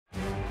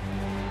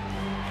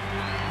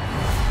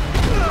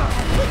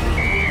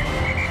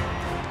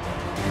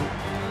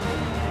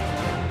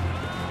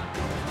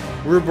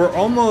Rube, we're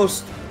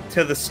almost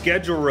to the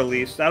schedule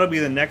release. That'll be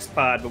the next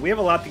pod, but we have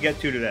a lot to get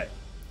to today.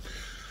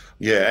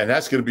 Yeah, and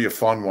that's going to be a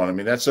fun one. I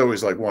mean, that's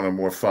always like one of the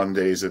more fun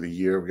days of the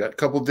year. We got a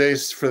couple of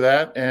days for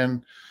that,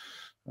 and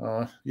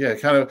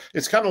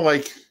it's kind of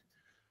like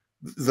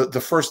the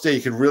first day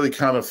you can really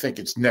kind of think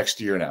it's next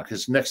year now,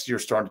 because next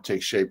year's starting to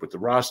take shape with the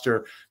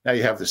roster. Now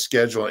you have the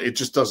schedule. It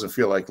just doesn't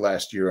feel like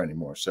last year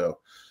anymore. So,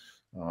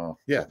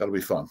 that'll be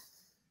fun.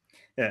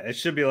 Yeah, it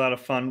should be a lot of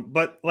fun.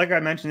 But like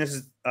I mentioned, this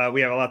is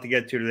we have a lot to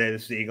get to today.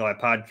 This is the Eagle Eye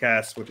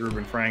Podcast with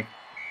Reuben Frank.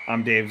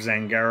 I'm Dave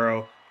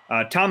Zangaro.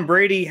 Tom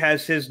Brady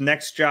has his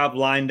next job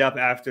lined up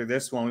after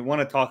this one. We want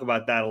to talk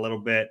about that a little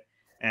bit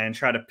and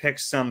try to pick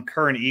some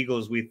current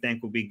Eagles we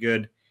think will be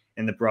good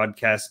in the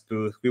broadcast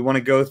booth. We want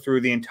to go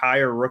through the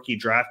entire rookie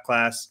draft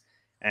class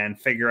and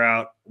figure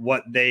out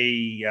what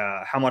they,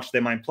 how much they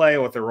might play,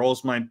 what their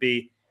roles might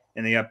be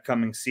in the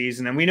upcoming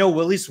season. And we know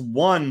at least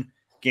one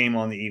game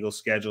on the Eagles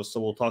schedule, so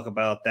we'll talk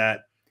about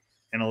that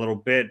in a little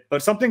bit.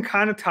 But something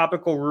kind of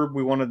topical, Rube,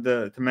 we wanted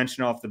to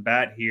mention off the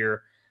bat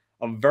here.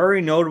 A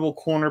very notable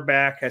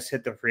cornerback has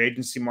hit the free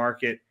agency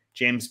market,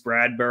 James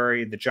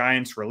Bradberry. The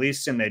Giants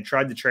released him. They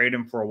tried to trade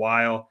him for a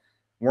while,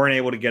 weren't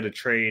able to get a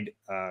trade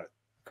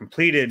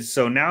completed.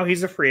 So now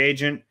he's a free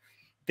agent.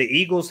 The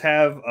Eagles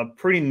have a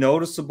pretty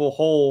noticeable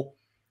hole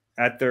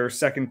at their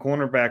second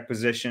cornerback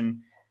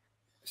position.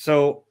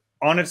 So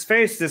on its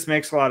face, this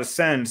makes a lot of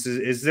sense.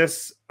 Is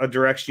this a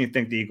direction you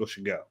think the Eagles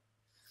should go?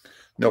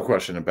 No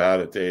question about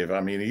it, Dave. I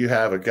mean, you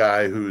have a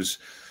guy who's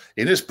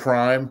in his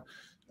prime.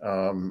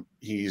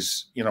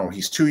 He's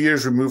 2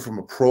 years removed from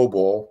a Pro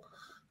Bowl.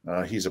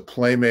 He's a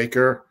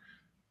playmaker,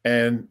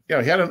 and he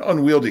had an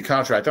unwieldy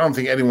contract. I don't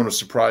think anyone was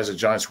surprised the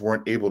Giants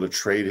weren't able to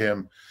trade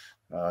him.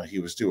 He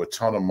was due a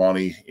ton of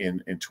money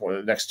in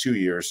the next 2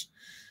 years,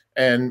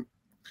 and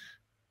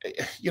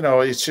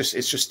it's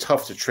just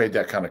tough to trade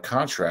that kind of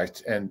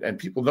contract. And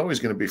people know he's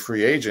going to be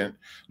free agent.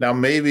 Now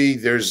maybe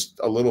there's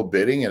a little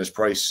bidding, and his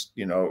price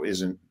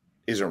isn't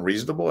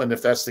reasonable. And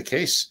if that's the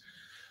case,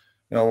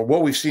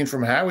 what we've seen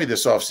from Howie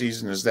this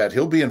offseason is that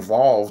he'll be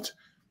involved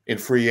in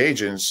free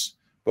agents,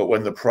 but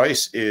when the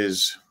price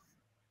is,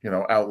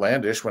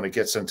 outlandish, when it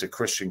gets into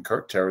Christian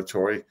Kirk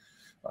territory,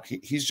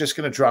 he's just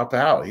going to drop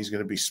out. He's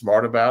going to be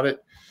smart about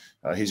it.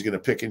 He's going to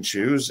pick and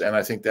choose, and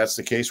I think that's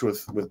the case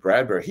with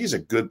Bradberry. He's a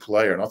good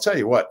player, and I'll tell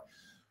you what,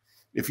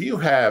 if you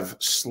have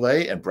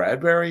Slay and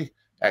Bradberry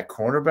at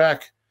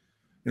cornerback,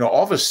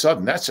 all of a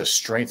sudden that's a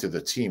strength of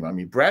the team. I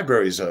mean,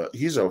 Bradberry's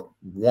he's a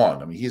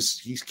one. I mean,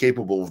 he's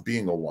capable of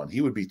being a one.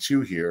 He would be two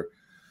here,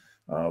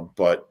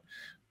 but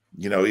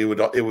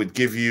it would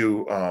give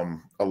you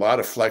a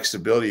lot of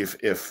flexibility. If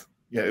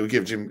it would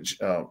give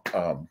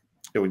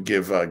it would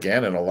give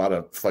Gannon a lot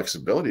of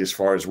flexibility as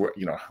far as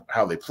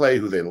how they play,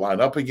 who they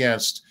line up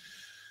against.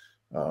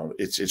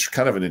 It's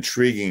kind of an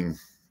intriguing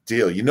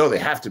deal. They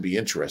have to be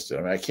interested.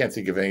 I mean, I can't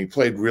think of any. He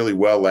played really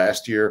well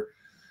last year.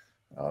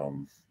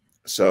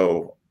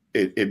 So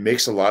it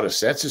makes a lot of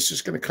sense. It's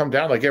just going to come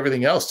down, like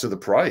everything else, to the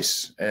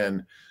price.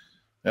 And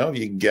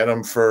you can get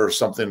him for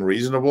something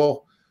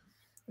reasonable.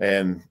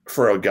 And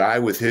for a guy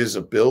with his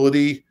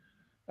ability,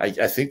 I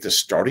think the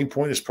starting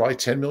point is probably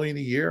 $10 million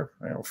a year.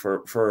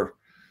 For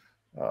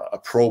a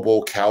Pro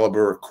Bowl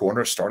caliber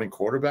starting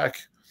quarterback.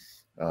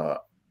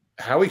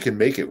 How he can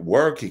make it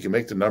work, he can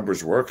make the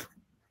numbers work,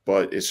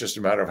 but it's just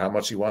a matter of how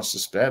much he wants to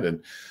spend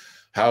and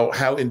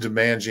how in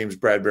demand James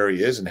Bradberry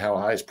is and how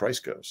high his price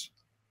goes.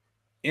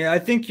 Yeah, I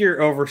think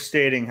you're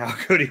overstating how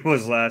good he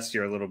was last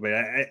year a little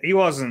bit. He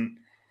wasn't,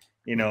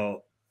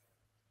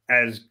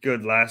 as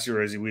good last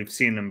year as we've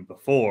seen him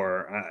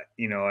before.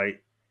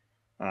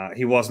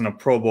 He wasn't a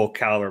Pro Bowl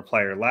caliber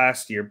player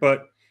last year,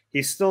 but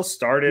he still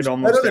started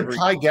almost better than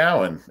Ty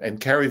Gowan and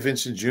Kerry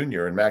Vincent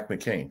Jr. and Mac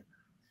McCain.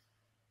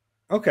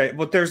 Okay,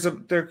 but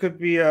there could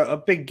be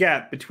a big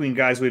gap between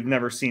guys we've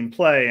never seen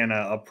play and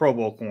a Pro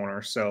Bowl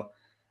corner. So,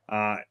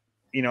 and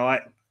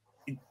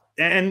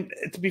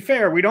to be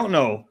fair, we don't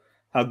know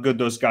how good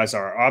those guys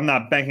are. I'm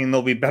not banking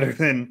they'll be better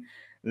than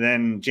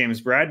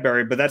James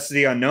Bradberry, but that's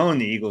the unknown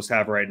the Eagles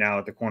have right now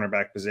at the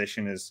cornerback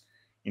position. Is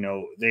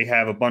they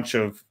have a bunch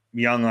of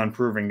young,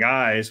 unproven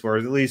guys, where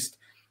at least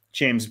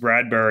James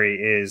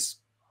Bradberry is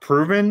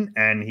proven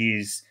and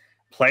he's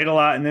played a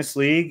lot in this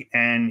league,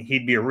 and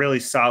he'd be a really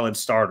solid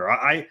starter.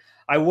 I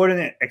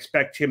wouldn't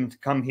expect him to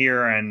come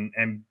here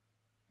and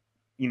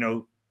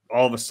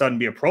all of a sudden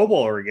be a Pro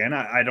Bowler again.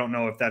 I don't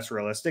know if that's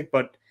realistic,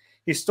 but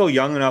he's still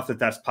young enough that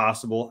that's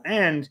possible.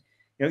 And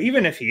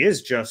even if he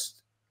is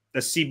just a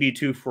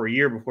CB2 for a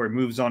year before he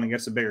moves on and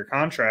gets a bigger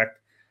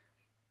contract,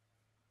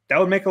 that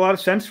would make a lot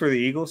of sense for the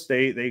Eagles.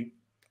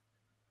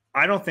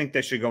 I don't think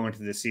they should go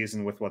into the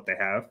season with what they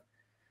have.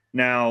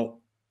 Now,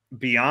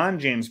 beyond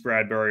James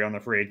Bradberry on the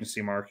free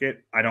agency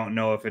market, I don't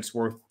know if it's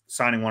worth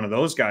signing one of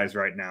those guys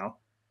right now.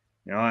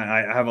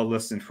 I have a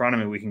list in front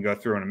of me we can go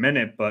through in a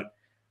minute, but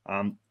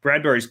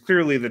Bradberry's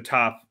clearly the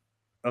top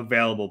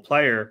available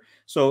player.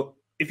 So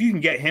if you can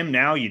get him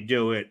now, you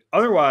do it.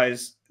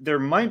 Otherwise, there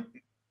might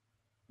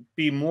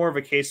be more of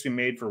a case to be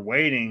made for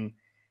waiting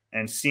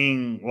and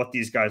seeing what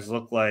these guys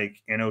look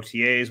like in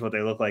OTAs, what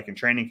they look like in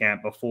training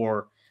camp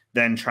before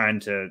then trying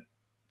to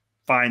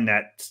find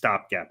that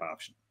stopgap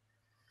option.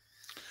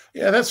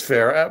 Yeah, that's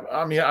fair.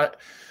 I mean,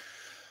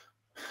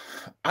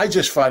 I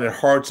just find it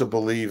hard to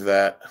believe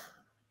that,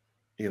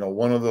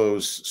 one of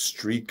those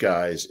street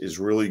guys is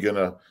really going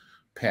to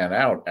pan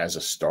out as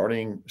a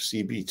starting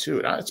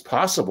CB2. Now, it's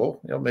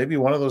possible, maybe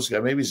one of those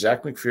guys, maybe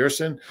Zach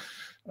McPherson,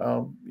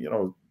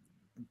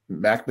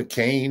 Mac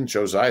McCain,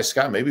 Josiah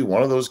Scott, maybe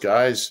one of those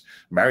guys,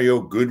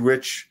 Mario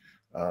Goodrich.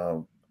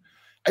 I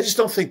just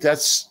don't think I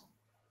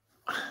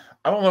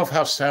don't know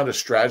how sound a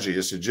strategy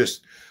is to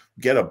just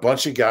get a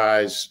bunch of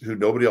guys who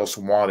nobody else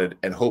wanted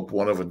and hope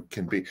one of them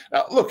can be.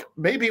 Now, look,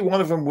 maybe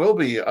one of them will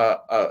be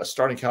a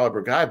starting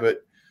caliber guy,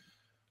 but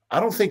I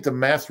don't think the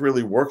math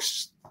really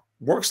works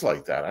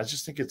like that. I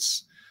just think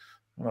it's,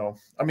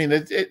 I mean,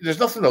 there's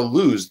nothing to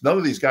lose. None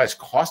of these guys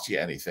cost you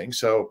anything.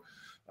 So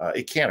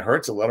it can't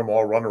hurt to let them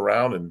all run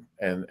around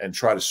and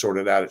try to sort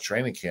it out at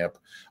training camp.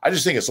 I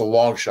just think it's a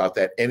long shot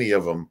that any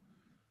of them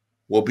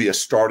will be a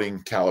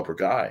starting caliber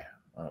guy.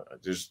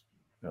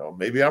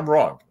 Maybe I'm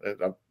wrong.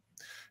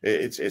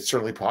 It's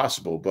certainly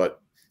possible,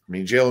 but I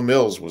mean, Jalen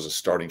Mills was a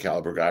starting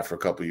caliber guy for a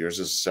couple of years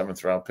as a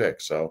 7th round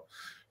pick. So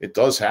it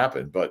does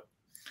happen, but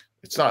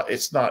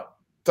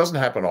doesn't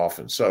happen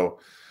often. So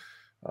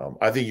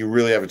I think you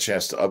really have a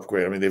chance to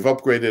upgrade. I mean, they've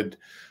upgraded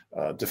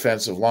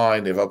defensive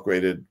line, they've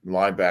upgraded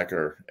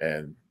linebacker,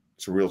 and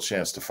it's a real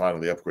chance to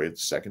finally upgrade the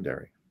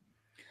secondary.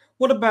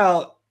 What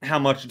about how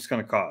much it's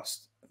going to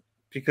cost?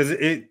 Because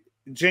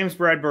James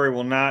Bradberry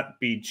will not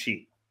be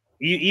cheap.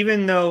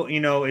 Even though,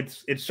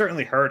 it's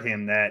certainly hurt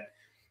him that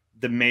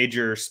the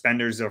major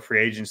spenders of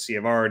free agency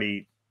have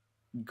already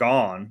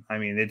gone. I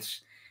mean,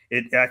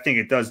 I think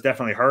it does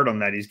definitely hurt him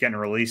that he's getting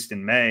released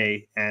in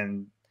May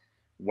and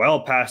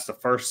well past the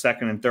first,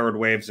 second, and third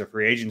waves of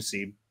free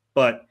agency.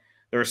 But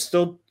there are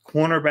still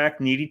cornerback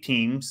needy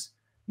teams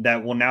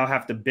that will now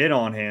have to bid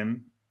on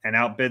him and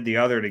outbid the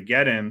other to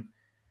get him.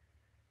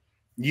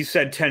 You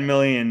said $10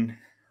 million,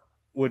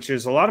 which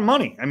is a lot of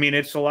money. I mean,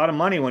 it's a lot of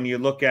money when you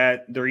look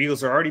at the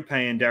Eagles are already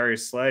paying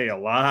Darius Slay a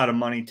lot of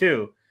money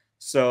too.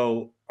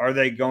 So are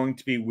they going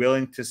to be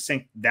willing to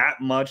sink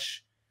that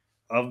much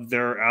of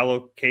their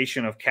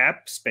allocation of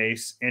cap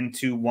space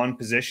into one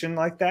position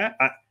like that?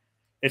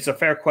 It's a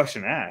fair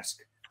question to ask.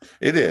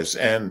 It is.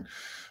 And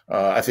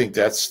I think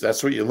that's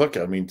what you look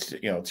at. I mean,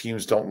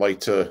 teams don't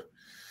like to,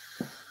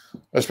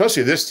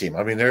 especially this team.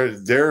 I mean,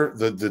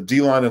 the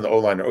D-line and the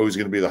O-line are always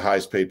going to be the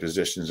highest paid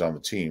positions on the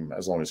team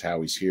as long as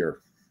Howie's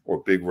here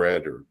or Big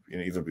Red or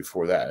even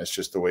before that. It's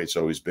just the way it's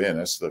always been.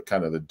 That's the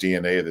kind of the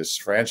DNA of this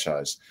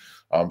franchise.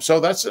 So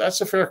that's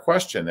a fair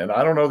question. And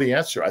I don't know the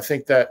answer. I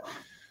think that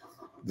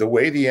the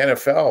way the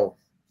NFL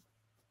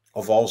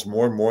evolves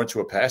more and more into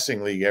a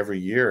passing league every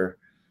year,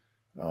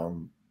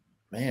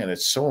 man,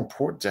 it's so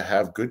important to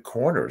have good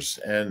corners.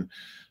 And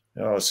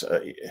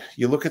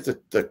you look at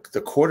the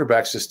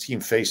quarterbacks this team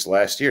faced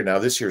last year. Now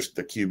this year's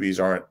the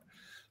QBs aren't,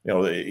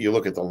 you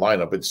look at the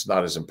lineup, it's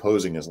not as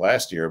imposing as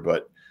last year,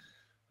 but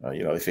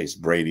they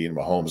faced Brady and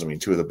Mahomes. I mean,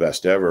 2 of the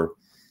best ever,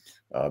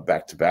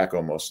 back to back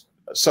almost.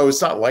 So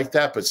it's not like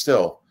that, but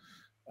still,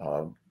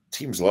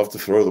 teams love to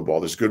throw the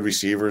ball. There's good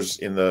receivers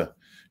in the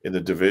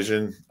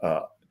division.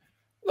 Not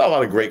a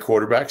lot of great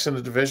quarterbacks in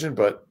the division,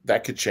 but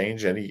that could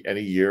change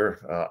any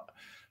year.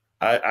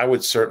 I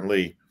would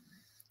certainly,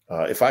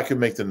 if I could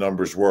make the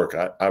numbers work,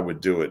 I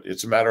would do it.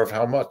 It's a matter of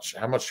how much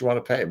you want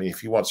to pay. I mean, if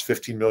he wants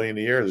 $15 million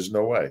a year, there's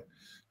no way.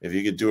 If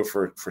you could do it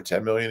for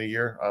 $10 million a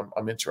year,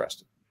 I'm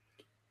interested.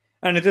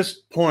 And at this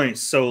point,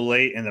 so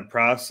late in the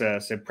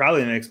process, it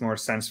probably makes more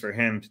sense for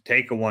him to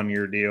take a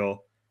 1-year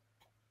deal.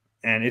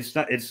 And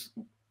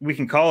we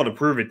can call it a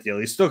prove it deal.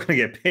 He's still going to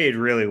get paid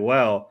really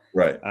well.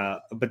 Right.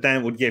 But then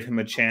it would give him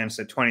a chance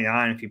at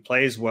 29 if he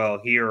plays well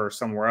here or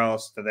somewhere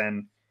else to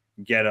then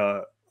get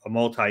a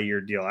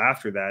multi-year deal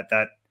after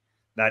that.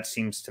 That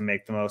seems to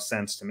make the most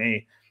sense to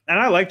me. And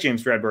I like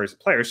James Bradberry as a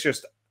player. It's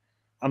just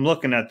I'm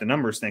looking at the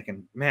numbers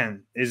thinking,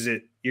 man,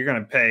 you're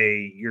going to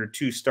pay your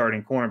 2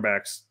 starting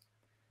cornerbacks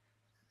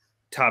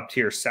top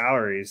tier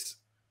salaries?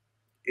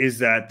 Is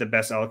that the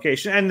best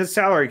allocation? And the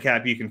salary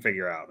cap you can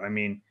figure out. I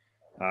mean,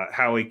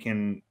 how he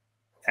can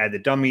add the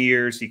dummy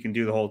years, he can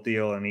do the whole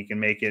deal, and he can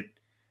make it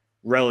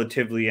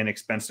relatively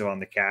inexpensive on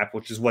the cap,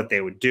 which is what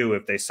they would do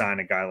if they sign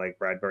a guy like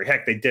Bradberry.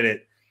 Heck, they did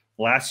it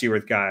last year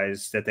with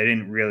guys that they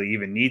didn't really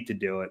even need to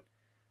do it.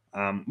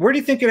 Where do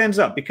you think it ends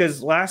up?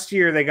 Because last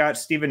year they got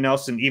Steven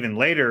Nelson even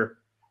later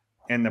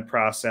in the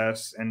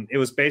process, and it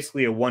was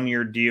basically a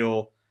 1-year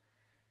deal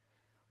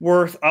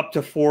worth up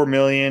to $4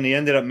 million. He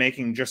ended up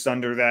making just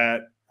under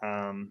that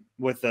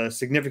with a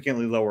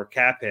significantly lower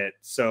cap hit.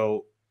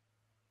 So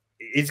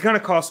it's going to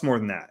cost more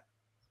than that.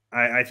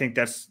 I think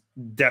that's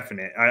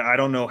definite. I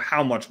don't know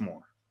how much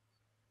more.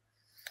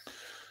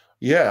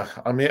 Yeah,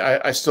 I mean,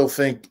 I still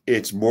think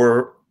it's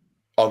more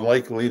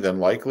unlikely than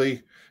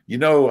likely. You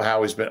know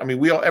how he's been. I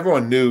mean,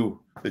 everyone knew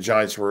the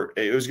Giants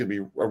it was going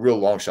to be a real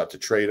long shot to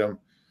trade him.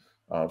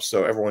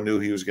 So everyone knew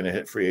he was going to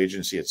hit free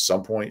agency at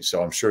some point.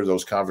 So I'm sure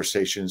those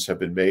conversations have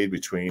been made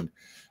between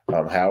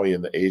Howie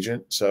and the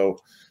agent. So,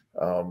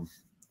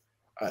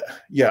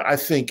 I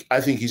think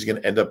he's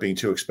going to end up being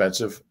too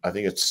expensive. I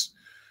think it's,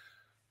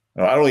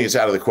 I don't think it's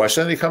out of the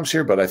question that he comes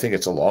here, but I think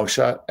it's a long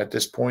shot at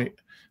this point.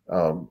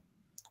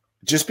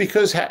 Just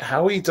because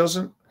Howie he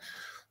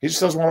just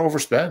doesn't want to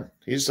overspend.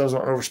 He just doesn't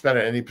want to overspend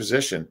at any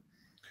position.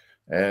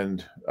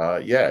 And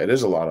it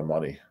is a lot of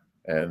money.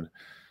 And,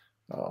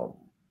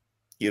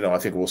 I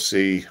think we'll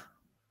see,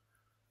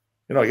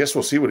 I guess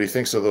we'll see what he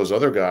thinks of those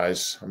other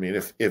guys. I mean,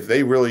 if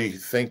they really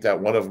think that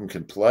one of them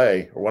can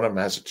play or one of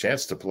them has a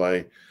chance to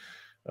play,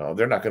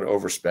 they're not going to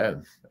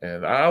overspend.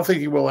 And I don't think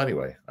he will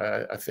anyway.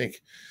 I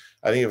think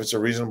if it's a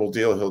reasonable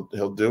deal,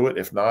 he'll do it.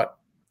 If not,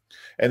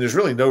 and there's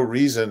really no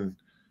reason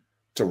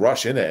to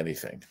rush into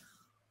anything.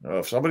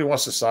 If somebody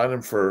wants to sign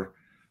him for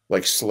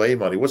like Slay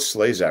money, what's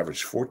Slay's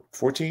average?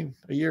 14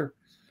 a year?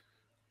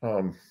 I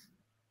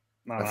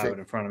don't have it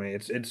in front of me.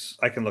 It's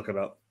I can look it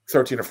up.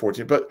 13 or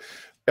 14. But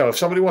if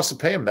somebody wants to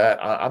pay him that,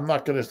 I'm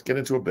not going to get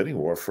into a bidding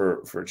war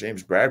for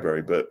James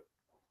Bradberry. But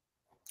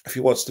if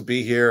he wants to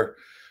be here,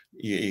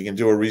 you can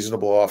do a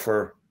reasonable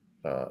offer.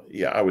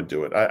 I would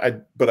do it.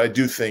 But I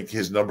do think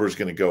his number is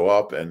going to go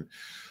up, and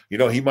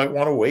he might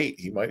want to wait.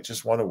 He might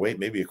just want to wait.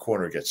 Maybe a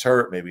corner gets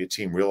hurt. Maybe a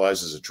team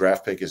realizes a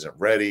draft pick isn't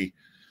ready.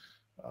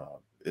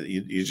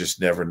 You just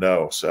never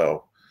know.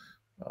 So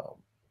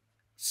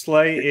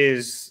Slay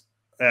is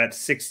at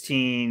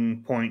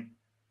 16.9.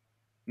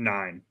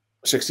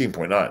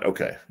 16.9.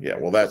 Okay. Yeah.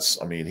 Well,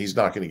 he's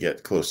not going to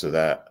get close to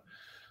that.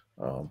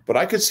 But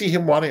I could see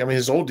him wanting,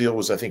 his old deal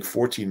was, I think,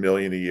 $14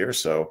 million a year.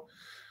 So,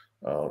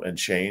 and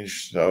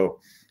change. So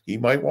he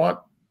might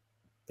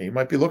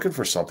be looking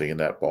for something in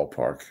that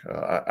ballpark.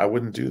 I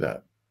wouldn't do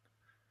that.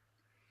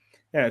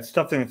 Yeah. It's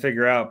tough thing to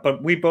figure out,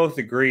 but we both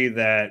agree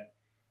that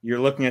you're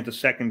looking at the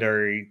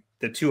secondary,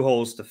 the two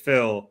holes to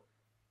fill,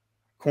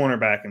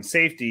 cornerback and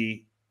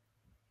safety.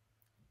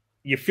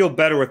 You feel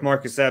better with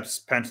Marcus Epps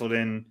penciled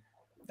in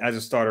as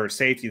a starter at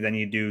safety than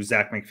you do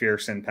Zach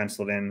McPherson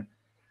penciled in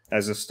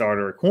as a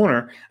starter at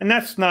corner. And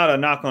that's not a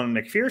knock on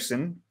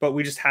McPherson, but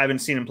we just haven't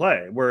seen him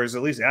play. Whereas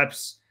at least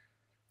Epps,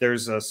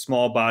 there's a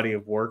small body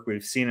of work.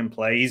 We've seen him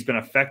play. He's been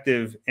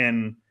effective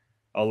in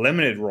a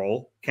limited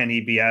role. Can he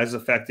be as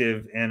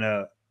effective in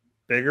a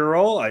bigger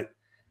role?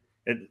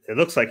 It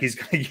looks like he's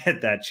going to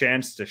get that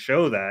chance to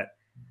show that.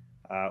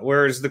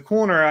 Whereas the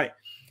corner,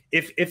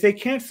 if they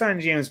can't sign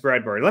James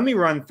Bradberry, let me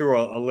run through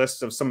a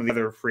list of some of the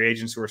other free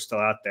agents who are still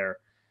out there.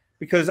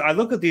 Because I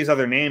look at these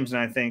other names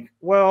and I think,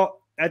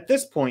 well, at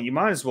this point, you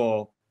might as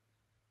well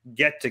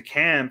get to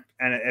camp.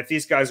 And if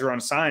these guys are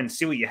unsigned,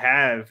 see what you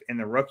have in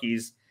the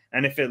rookies.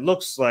 And if it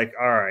looks like,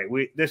 all right,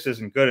 this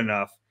isn't good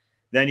enough,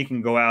 then you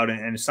can go out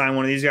and sign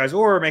one of these guys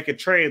or make a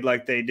trade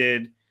like they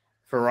did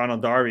for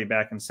Ronald Darby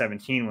back in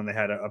 2017 when they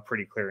had a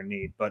pretty clear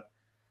need. But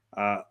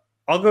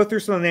I'll go through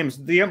some of the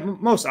names. The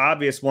most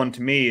obvious one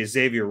to me is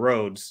Xavier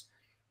Rhodes,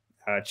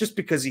 just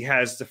because he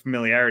has the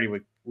familiarity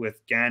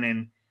with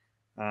Gannon.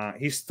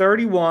 He's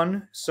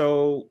 31,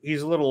 so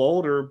he's a little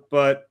older,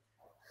 but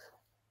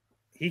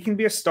he can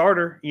be a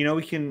starter. He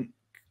can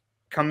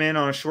come in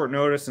on a short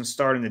notice and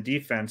start in the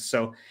defense.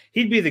 So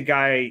he'd be the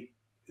guy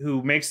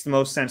who makes the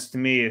most sense to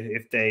me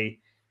if they,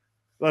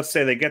 let's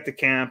say they get to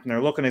camp and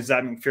they're looking at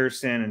Zach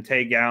McPherson and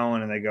Tay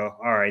Gowan and they go,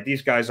 all right,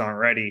 these guys aren't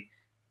ready.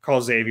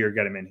 Call Xavier,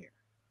 get him in here.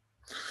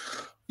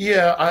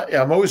 Yeah,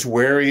 I'm always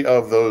wary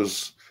of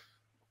those,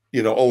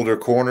 older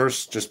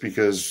corners, just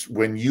because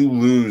when you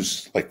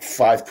lose like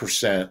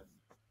 5%,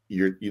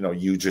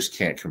 you just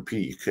can't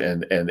compete,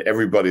 and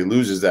everybody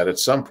loses that at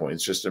some point.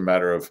 It's just a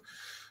matter of,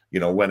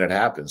 when it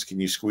happens.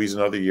 Can you squeeze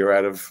another year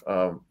out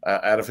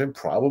of him?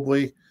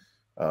 Probably.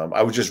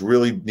 I would just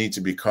really need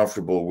to be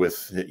comfortable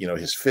with,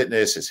 his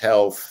fitness, his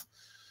health,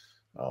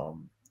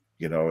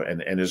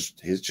 and his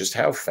just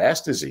how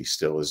fast is he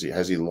still?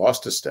 Has he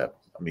lost a step?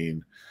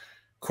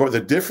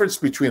 The difference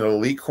between an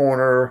elite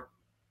corner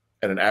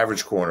and an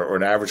average corner, or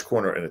an average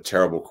corner and a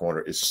terrible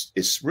corner,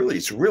 it's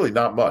really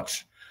not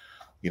much.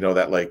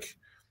 That like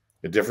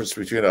the difference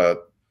between a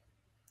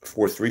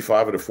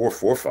 4.35 and a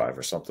 4.45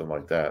 or something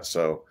like that.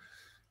 So,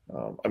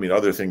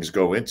 other things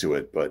go into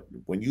it, but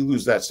when you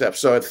lose that step,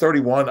 so at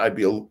 31,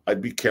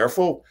 I'd be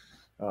careful.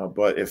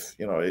 But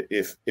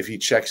if he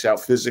checks out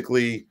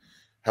physically,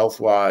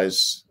 health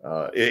wise,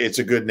 it's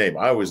a good name.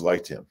 I always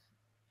liked him.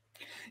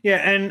 Yeah,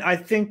 and I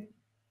think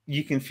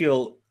you can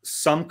feel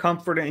some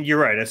comfort. And you're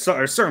right. At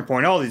a certain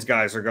point, all these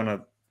guys are going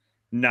to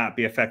not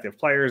be effective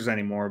players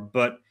anymore.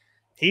 But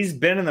he's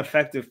been an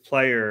effective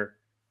player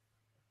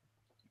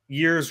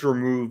years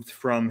removed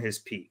from his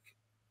peak.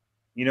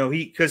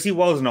 Because he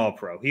was an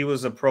All-Pro. He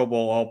was a Pro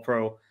Bowl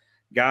All-Pro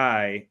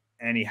guy,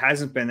 and he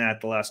hasn't been that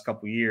the last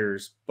couple of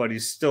years, but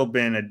he's still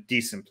been a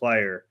decent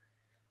player.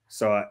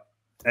 So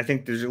I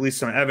think there's at least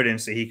some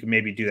evidence that he could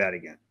maybe do that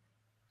again.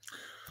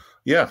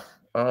 Yeah.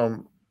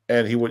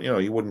 And he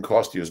wouldn't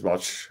cost you as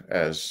much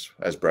as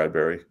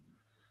Bradberry.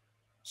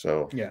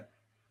 So yeah,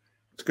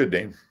 it's a good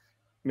name.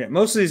 Yeah,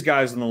 most of these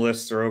guys on the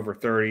list are over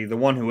 30. The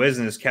one who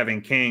isn't is Kevin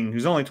King,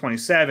 who's only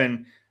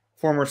 27,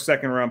 former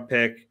second-round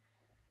pick.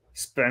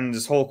 Spends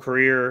his whole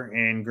career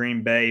in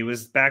Green Bay. He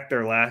was back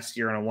there last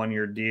year on a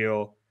one-year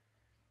deal.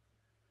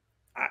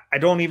 I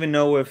don't even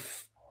know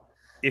if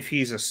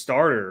he's a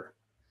starter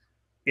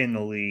in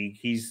the league.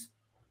 He's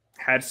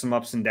had some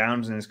ups and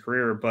downs in his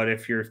career, but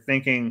if you're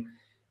thinking,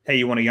 hey,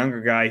 you want a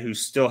younger guy who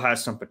still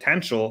has some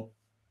potential,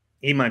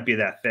 he might be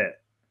that fit.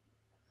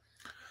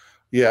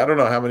 Yeah, I don't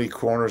know how many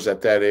corners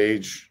at that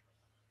age,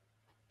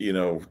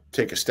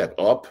 take a step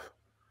up.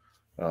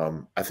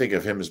 I think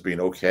of him as being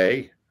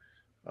okay.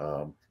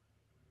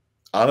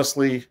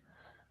 Honestly,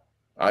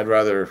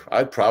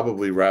 I'd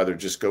probably rather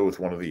just go with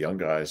one of the young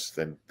guys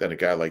than a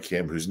guy like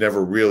him who's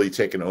never really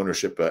taken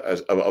ownership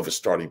of a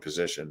starting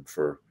position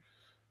for,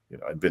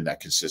 and been that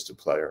consistent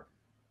player.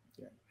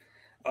 Yeah.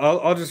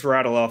 I'll just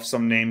rattle off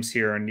some names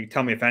here, and you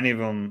tell me if any of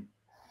them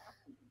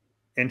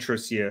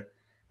interest you.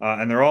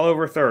 And they're all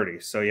over 30,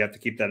 so you have to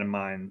keep that in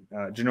mind.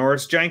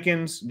 Janoris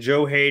Jenkins,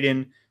 Joe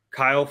Hayden,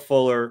 Kyle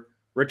Fuller,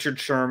 Richard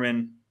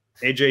Sherman,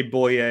 A.J.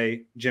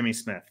 Boye, Jimmy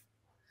Smith.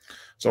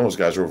 Some of those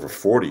guys are over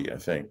 40, I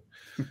think.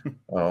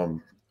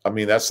 I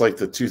mean, that's like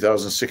the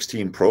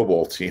 2016 Pro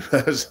Bowl team.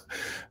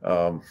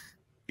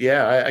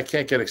 Yeah, I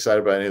can't get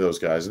excited about any of those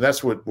guys. And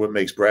that's what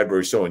makes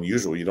Bradberry so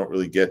unusual. You don't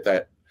really get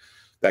that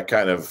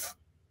kind of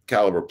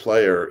caliber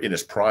player in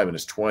his prime, in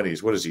his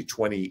 20s. What is he,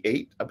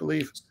 28, I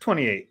believe?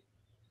 28.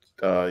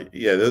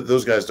 Yeah,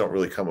 those guys don't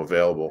really come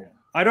available.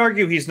 I'd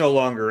argue he's no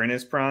longer in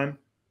his prime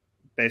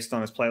based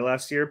on his play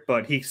last year,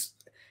 but he's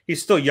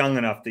still young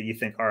enough that you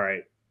think, all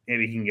right,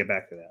 maybe he can get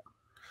back to that.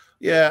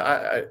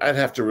 Yeah, I'd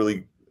have to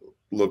really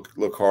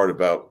look hard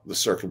about the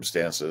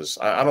circumstances.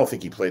 I don't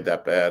think he played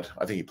that bad.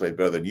 I think he played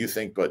better than you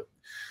think, but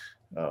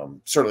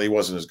certainly he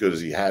wasn't as good as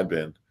he had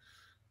been.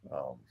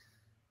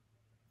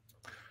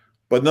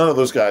 But none of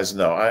those guys,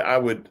 no. I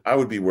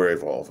would be wary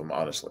of all of them,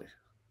 honestly.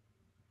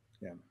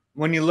 Yeah.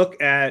 When you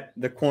look at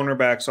the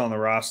cornerbacks on the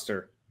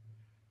roster,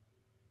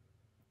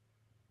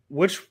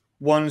 which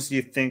ones do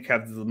you think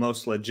have the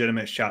most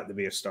legitimate shot to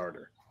be a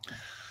starter?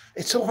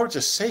 It's so hard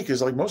to say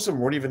because like most of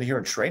them weren't even here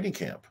in training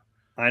camp.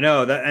 I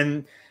know that,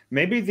 and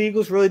maybe the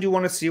Eagles really do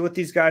want to see what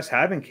these guys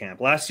have in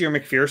camp. Last year,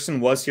 McPherson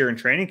was here in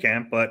training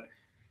camp, but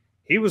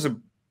he was a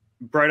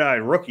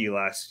bright-eyed rookie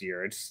last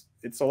year. It's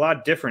a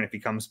lot different if he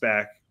comes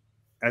back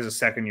as a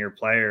second-year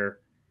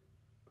player,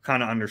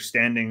 kind of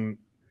understanding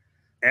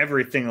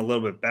everything a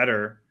little bit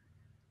better.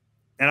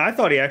 And I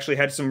thought he actually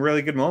had some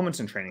really good moments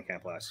in training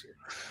camp last year.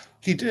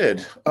 He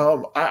did.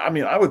 I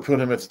mean, I would put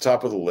him at the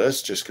top of the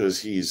list just because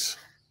he's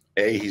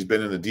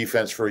been in the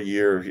defense for a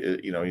year.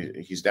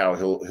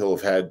 He'll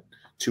have had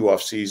 2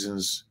 off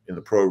seasons in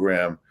the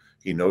program.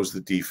 He knows the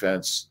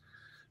defense.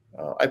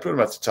 I put him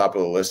at the top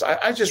of the list.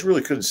 I just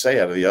really couldn't say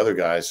out of the other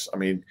guys. I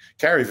mean,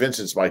 Kerry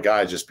Vincent's my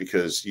guy just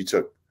because you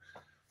took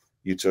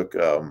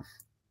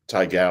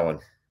Ty Gowan.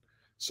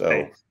 So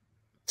hey.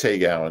 Tay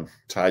Gowan,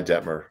 Tay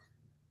Detmer.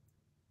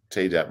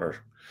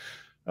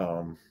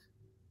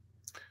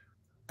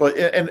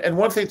 But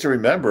one thing to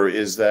remember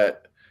is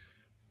that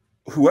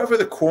whoever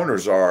the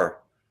corners are,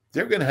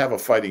 they're going to have a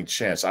fighting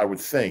chance, I would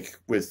think,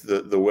 with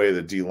the way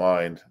the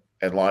D-line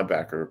and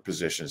linebacker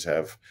positions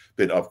have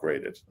been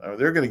upgraded.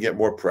 They're going to get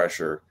more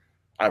pressure,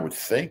 I would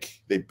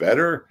think. They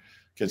better,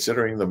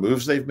 considering the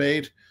moves they've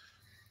made.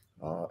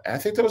 I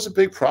think that was a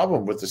big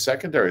problem with the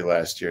secondary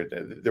last year.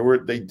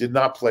 They did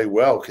not play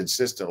well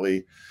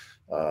consistently,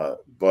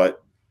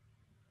 but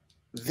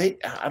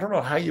I don't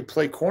know how you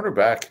play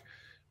cornerback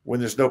when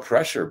there's no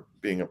pressure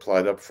being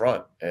applied up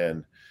front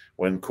and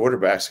when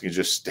quarterbacks can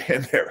just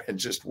stand there and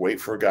just wait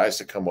for guys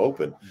to come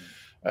open.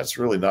 That's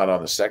really not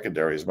on the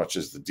secondary as much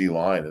as the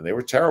D-line, and they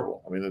were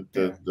terrible. I mean,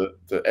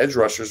 the edge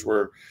rushers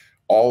were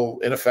all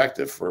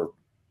ineffective for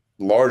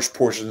large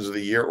portions of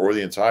the year or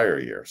the entire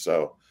year.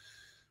 So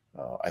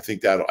I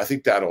think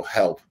that'll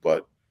help.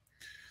 But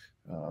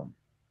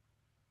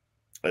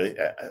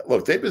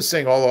look, they've been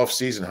saying all off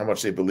season how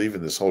much they believe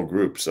in this whole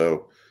group.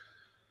 So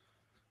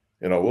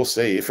we'll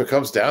see. If it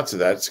comes down to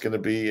that, it's going to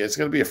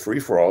be a free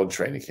for all in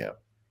training camp.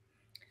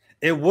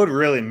 It would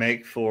really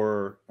make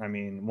for,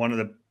 one of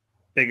the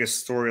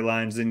biggest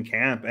storylines in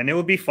camp, and it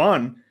would be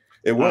fun.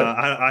 It would.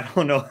 I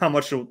don't know how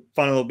much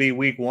fun it'll be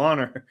week 1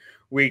 or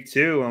week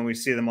 2 when we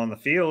see them on the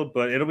field,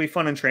 but it'll be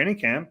fun in training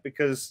camp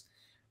because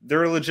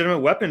they're legitimate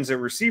weapons at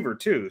receiver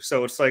too.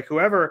 So it's like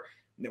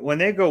when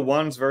they go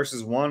 1s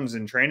versus 1s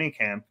in training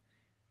camp,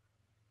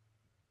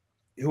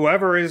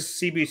 whoever is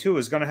CB2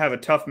 is going to have a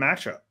tough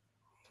matchup.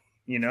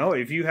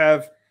 If you're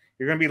going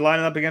to be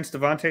lining up against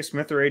Devontae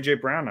Smith or AJ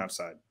Brown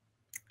outside.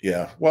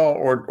 Yeah, well,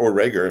 or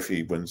Rager if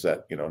he wins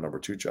that number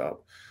 2 job,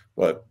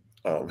 but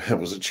it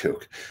was a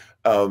joke.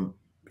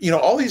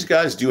 All these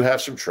guys do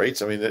have some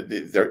traits. I mean,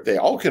 they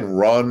all can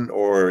run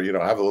or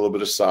have a little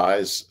bit of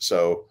size.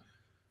 So,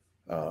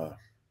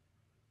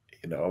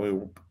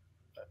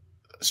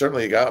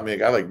 certainly a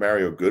guy like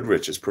Mario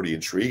Goodrich is pretty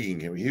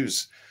intriguing. I mean, a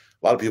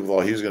lot of people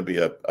thought he was going to be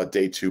a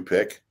day 2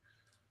 pick,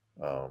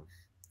 or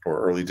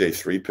early day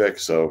 3 pick.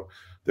 So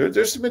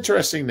there's some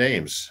interesting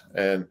names,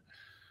 and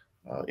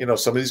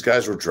some of these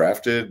guys were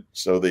drafted,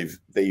 so they've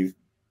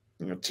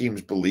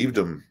teams believed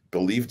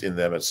in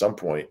them at some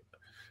point.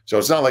 So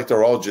it's not like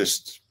they're all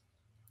just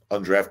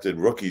undrafted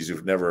rookies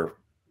who've never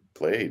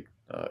played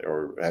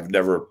or have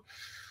never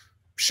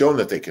shown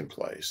that they can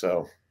play.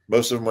 So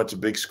most of them went to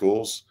big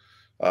schools.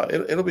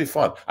 It'll be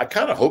fun. I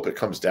kind of hope it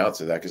comes down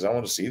to that because I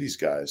want to see these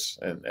guys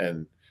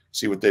and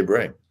see what they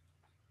bring.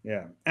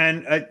 Yeah.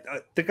 And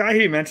the guy who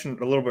you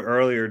mentioned a little bit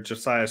earlier,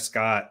 Josiah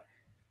Scott,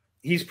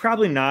 he's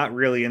probably not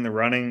really in the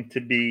running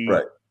to be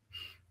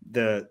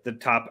the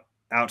top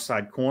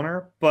outside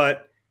corner,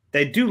 but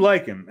they do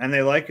like him, and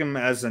they like him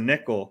as a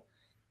nickel.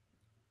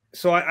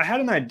 So I had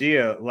an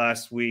idea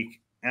last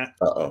week, and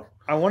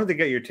I wanted to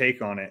get your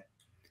take on it.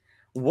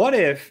 What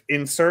if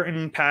in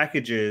certain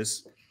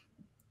packages,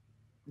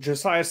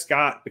 Josiah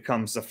Scott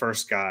becomes the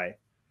first guy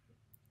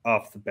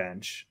off the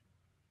bench,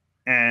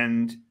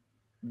 and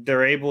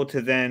they're able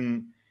to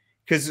then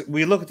 – because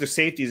we look at the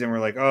safeties and we're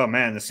like, oh,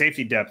 man, the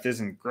safety depth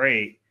isn't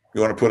great.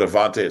 You want to put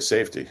Avonte at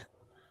safety?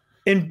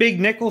 In big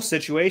nickel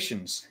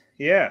situations,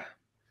 yeah.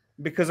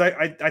 Because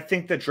I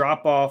think the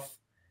drop-off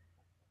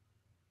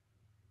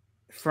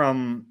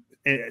from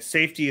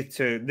safety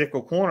to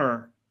nickel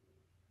corner,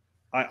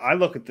 I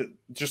look at the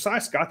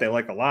Josiah Scott they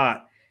like a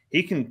lot.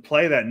 He can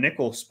play that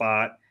nickel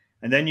spot,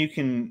 and then you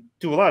can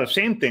do a lot of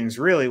same things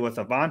really with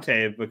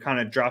Avonte, but kind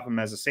of drop him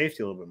as a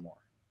safety a little bit more.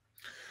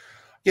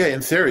 Yeah,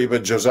 in theory,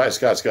 but Josiah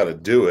Scott's got to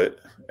do it,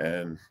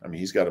 and I mean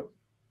he's got to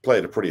play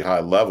at a pretty high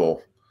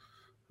level.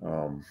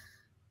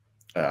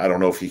 I don't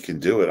know if he can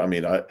do it. I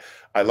mean,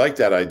 I like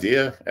that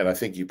idea, and I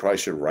think you probably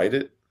should write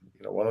it.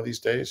 One of these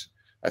days.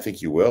 I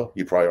think you will.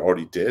 You probably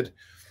already did,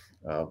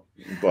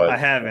 but I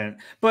haven't.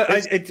 But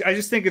I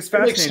just think it's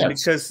fascinating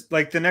because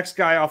like the next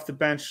guy off the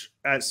bench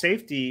at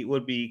safety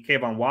would be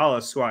Kayvon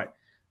Wallace, who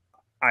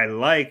I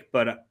like,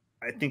 but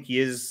I think he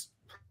is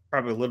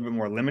probably a little bit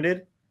more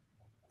limited.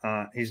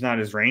 He's not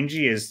as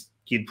rangy as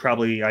he'd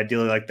probably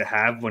ideally like to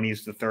have when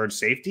he's the third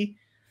safety.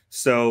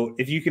 So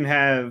if you can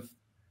have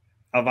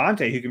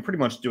Avonte, who can pretty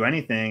much do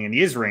anything, and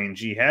he is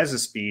rangy, he has the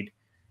speed,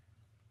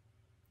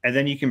 and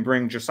then you can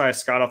bring Josiah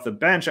Scott off the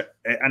bench,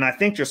 and I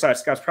think Josiah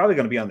Scott's probably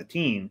going to be on the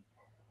team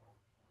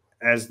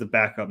as the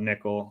backup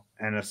nickel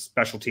and a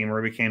special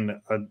teamer. He became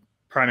a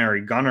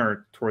primary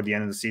gunner toward the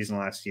end of the season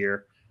last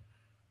year.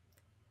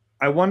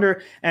 I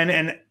wonder,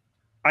 and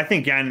I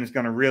think Gannon is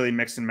going to really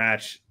mix and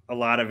match a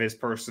lot of his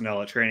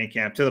personnel at training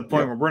camp to the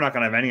point where we're not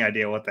going to have any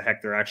idea what the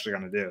heck they're actually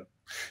going to do.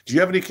 Do you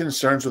have any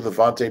concerns with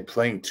Avonte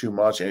playing too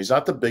much? And he's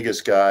not the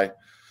biggest guy.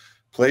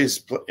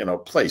 Plays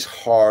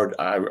hard.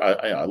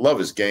 I love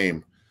his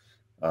game.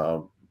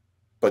 But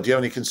do you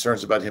have any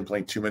concerns about him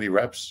playing too many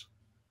reps?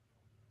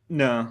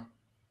 No,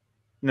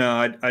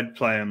 I'd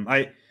play him.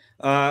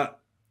 For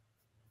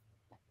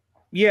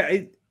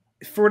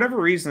whatever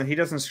reason, he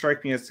doesn't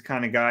strike me as the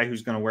kind of guy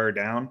who's going to wear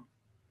down.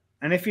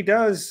 And if he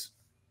does,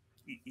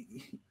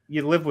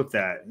 you live with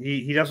that.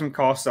 He doesn't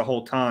cost a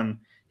whole ton.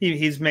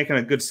 He's making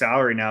a good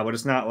salary now, but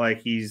it's not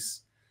like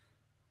he's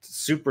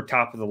super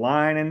top of the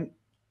line. And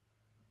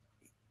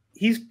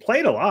he's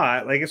played a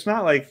lot. Like, it's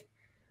not like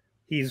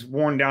he's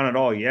worn down at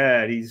all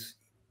yet. He's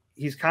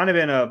kind of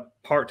been a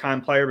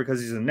part-time player because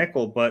he's a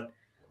nickel, but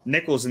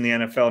nickels in the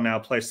NFL now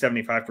play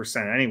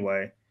 75%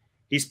 anyway.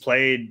 He's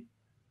played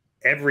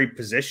every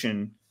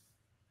position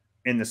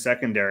in the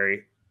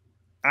secondary.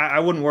 I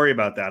wouldn't worry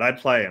about that. I'd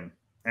play him.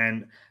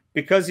 And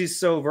because he's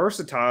so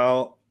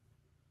versatile,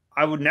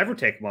 I would never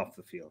take him off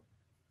the field.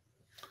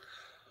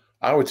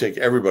 I would take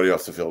everybody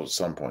off the field at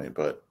some point,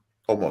 but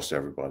almost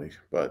everybody.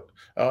 But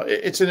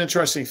it's an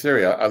interesting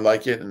theory. I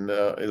like it, and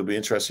it'll be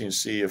interesting to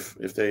see if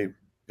they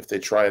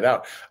try it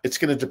out. It's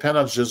going to depend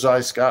on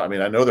Josiah Scott. I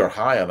mean, I know they're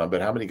high on him,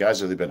 but how many guys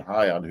have they been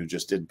high on who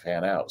just didn't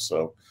pan out?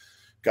 So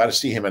got to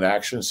see him in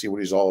action, see what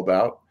he's all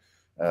about.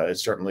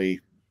 It's certainly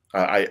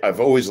I've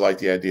always liked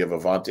the idea of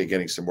Avonte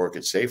getting some work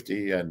at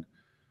safety, and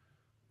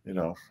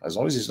as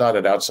long as he's not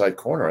at outside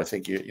corner, I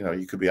think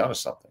you could be onto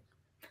something.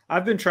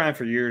 I've been trying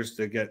for years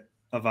to get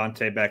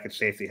Avonte back at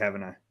safety,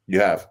 haven't I? You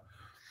have,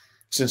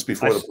 since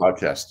before the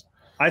podcast.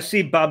 I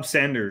see Bob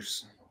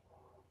Sanders,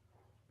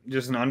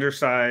 just an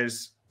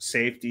undersized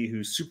safety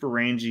who's super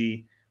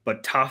rangy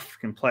but tough,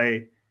 can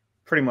play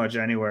pretty much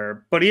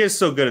anywhere. But he is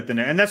so good at the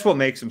net, and that's what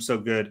makes him so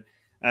good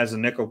as a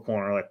nickel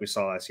corner, like we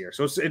saw last year.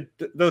 So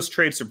those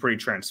traits are pretty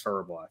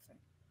transferable, I think.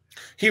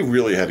 He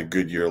really had a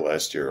good year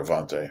last year,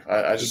 Avonte.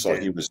 I just thought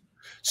he was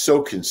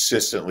so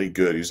consistently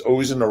good. He's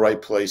always in the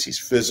right place. He's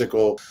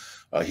physical.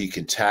 He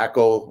can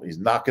tackle. He's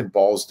knocking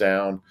balls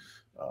down.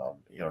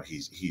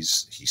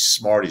 He's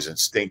smart. He's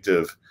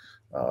instinctive.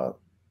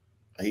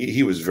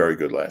 He was very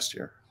good last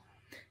year.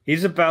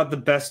 He's about the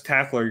best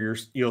tackler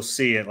you'll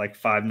see at like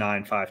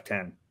 5'9",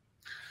 5'10".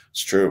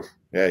 It's true.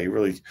 Yeah, he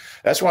really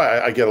 – that's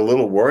why I get a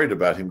little worried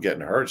about him getting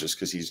hurt, just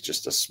because he's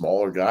just a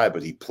smaller guy,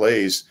 but he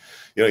plays –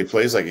 he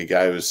plays like a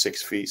guy who's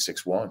 6 feet,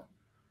 6'1".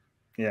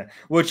 Yeah,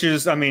 which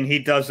is – I mean, he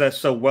does that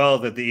so well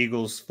that the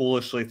Eagles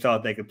foolishly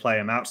thought they could play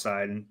him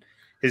outside, and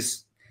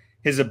his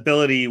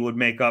ability would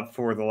make up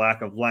for the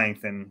lack of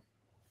length, and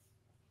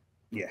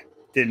Yeah,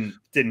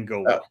 didn't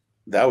go well.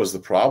 That was the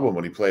problem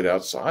when he played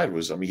outside.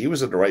 He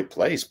was in the right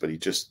place, but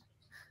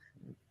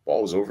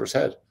ball was over his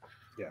head.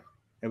 Yeah,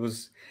 it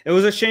was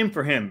a shame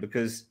for him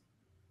because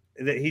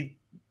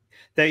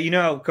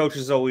how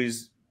coaches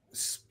always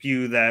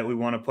spew that we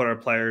want to put our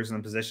players in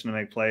a position to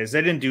make plays.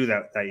 They didn't do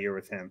that year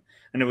with him,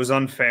 and it was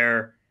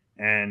unfair.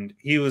 And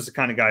he was the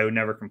kind of guy who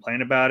never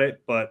complained about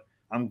it. But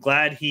I'm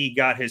glad he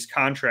got his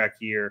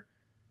contract year.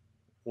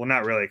 Well,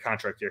 not really a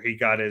contract year. He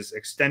got his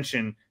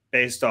extension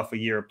based off a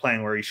year of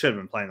playing where he should have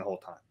been playing the whole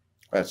time.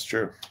 That's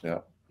true. Yeah.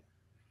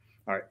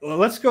 All right. Well,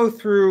 let's go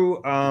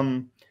through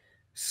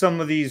some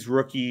of these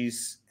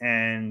rookies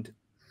and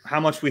how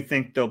much we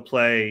think they'll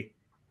play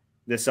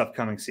this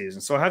upcoming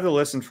season. So I have the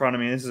list in front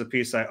of me. This is a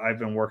piece I've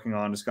been working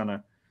on. It's going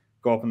to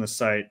go up on the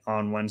site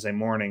on Wednesday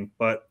morning.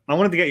 But I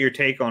wanted to get your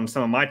take on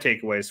some of my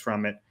takeaways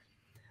from it.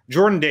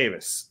 Jordan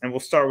Davis, and we'll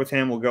start with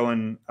him. We'll go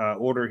in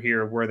order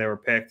here of where they were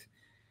picked.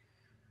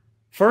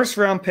 First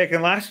round pick,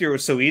 and last year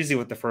was so easy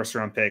with the first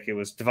round pick. It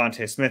was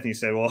Devontae Smith, and you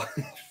said, well,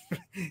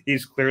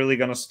 he's clearly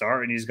going to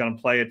start and he's going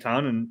to play a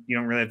ton, and you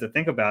don't really have to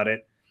think about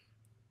it.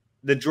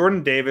 The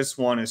Jordan Davis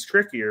one is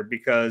trickier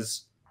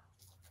because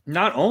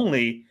not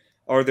only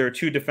are there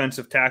two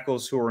defensive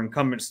tackles who are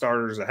incumbent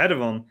starters ahead of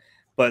him,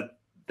 but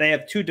they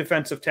have two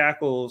defensive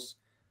tackles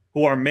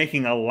who are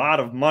making a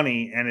lot of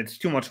money, and it's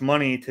too much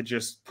money to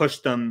just push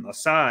them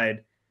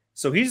aside.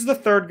 So he's the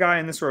third guy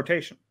in this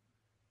rotation.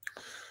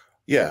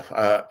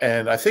 Yeah,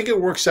 and I think it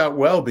works out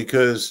well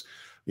because,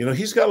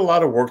 he's got a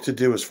lot of work to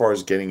do as far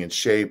as getting in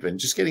shape and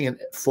just getting in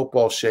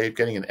football shape,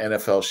 getting in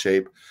NFL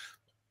shape.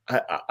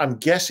 I'm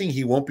guessing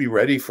he won't be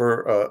ready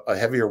for a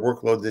heavier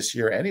workload this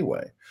year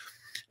anyway.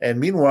 And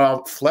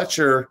meanwhile,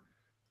 Fletcher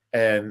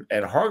and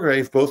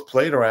Hargrave both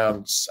played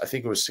around, I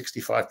think it was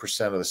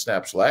 65% of the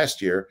snaps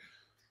last year.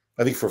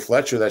 I think for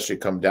Fletcher, that should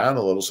come down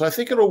a little. So I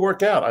think it'll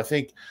work out. I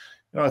think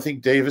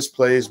Davis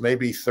plays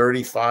maybe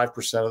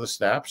 35% of the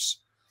snaps,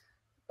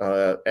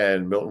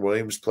 and Milton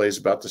Williams plays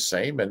about the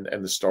same, and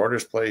the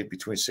starters play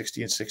between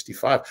 60 and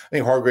 65. I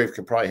think Hargrave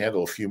can probably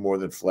handle a few more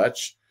than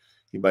Fletch.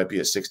 He might be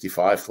at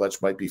 65.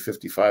 Fletch might be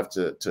 55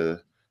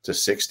 to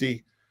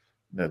 60,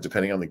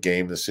 depending on the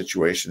game, the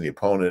situation, the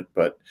opponent.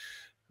 But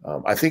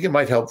I think it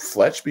might help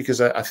Fletch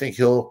because I think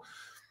he'll,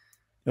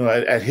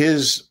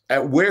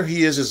 at where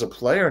he is as a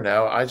player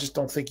now, I just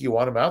don't think you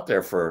want him out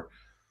there for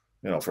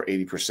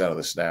 80% of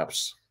the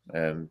snaps.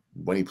 And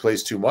when he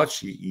plays too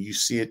much, you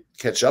see it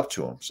catch up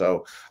to him.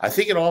 So I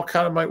think it all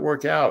kind of might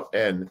work out.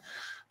 And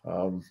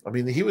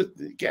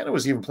Gannon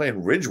was even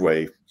playing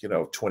Ridgeway,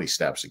 20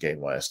 snaps a game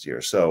last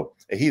year. So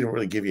he didn't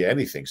really give you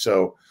anything.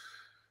 So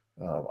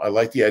I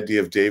like the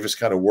idea of Davis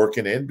kind of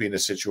working in, being a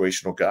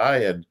situational guy,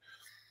 and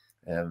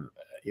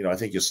I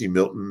think you'll see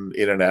Milton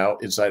in and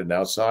out, inside and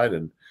outside,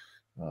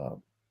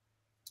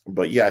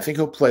 but yeah, I think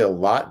he'll play a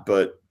lot.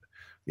 But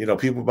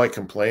people might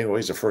complain, well,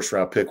 he's a first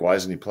round pick. Why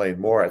isn't he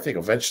playing more? I think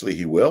eventually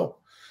he will.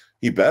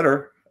 He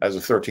better, as a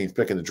 13th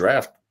pick in the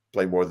draft,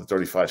 play more than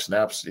 35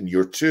 snaps in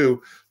year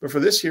two. But for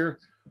this year,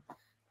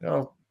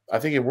 I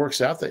think it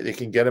works out that they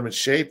can get him in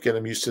shape, get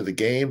him used to the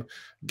game,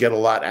 get a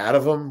lot out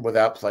of him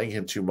without playing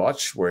him too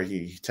much, where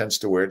he tends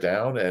to wear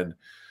down, and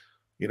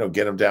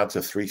get him down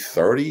to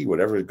 330,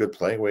 whatever a good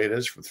playing weight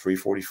is, from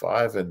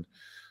 345, and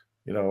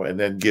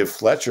then give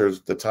Fletcher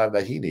the time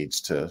that he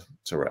needs to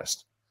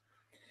rest.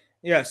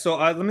 Yeah, so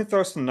let me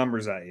throw some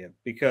numbers at you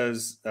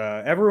because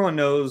everyone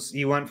knows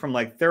he went from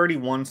like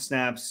 31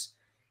 snaps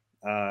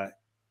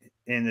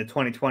in the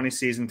 2020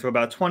 season to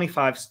about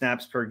 25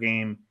 snaps per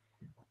game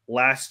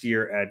last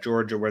year at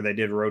Georgia, where they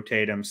did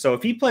rotate him. So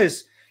if he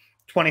plays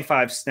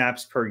 25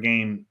 snaps per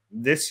game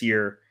this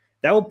year,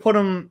 that will put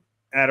him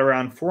at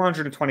around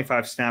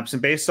 425 snaps.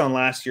 And based on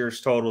last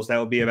year's totals, that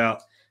would be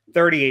about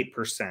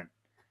 38%.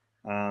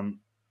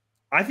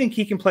 I think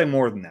he can play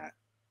more than that.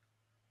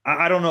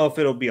 I don't know if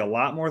it'll be a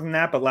lot more than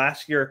that, but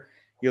last year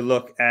you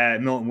look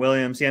at Milton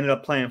Williams, he ended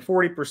up playing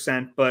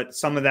 40%, but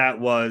some of that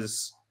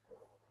was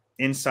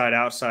inside,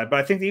 outside. But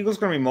I think the Eagles are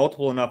going to be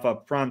multiple enough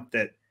up front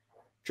that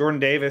Jordan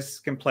Davis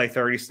can play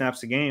 30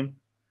 snaps a game.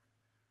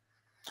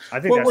 I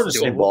think that's we're in the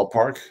same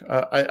ballpark.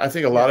 I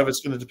think a lot of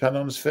it's going to depend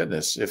on his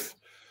fitness. If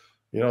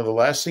the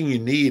last thing you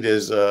need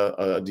is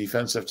a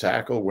defensive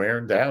tackle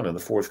wearing down in the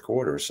fourth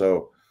quarter.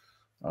 So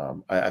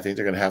I think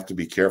they're going to have to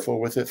be careful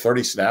with it.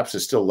 30 snaps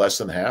is still less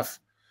than half.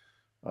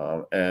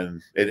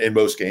 And in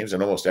most games,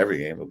 and almost every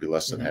game, it'll be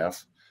less than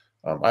half.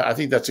 I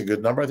think that's a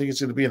good number. I think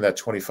it's going to be in that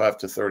 25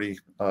 to 30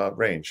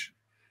 range.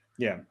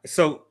 Yeah.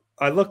 So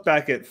I look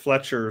back at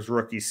Fletcher's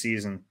rookie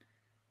season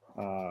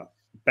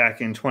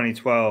back in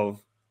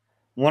 2012.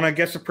 Want to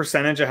guess a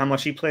percentage of how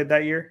much he played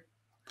that year?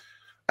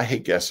 I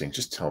hate guessing.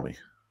 Just tell me.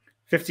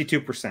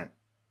 52%.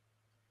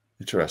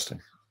 Interesting.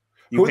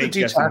 Who are the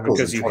D tackles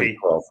because in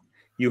 2012?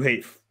 You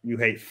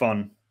hate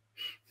fun.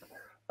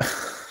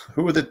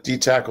 Who were the D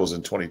tackles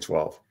in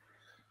 2012?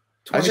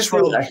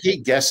 I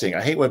hate guessing.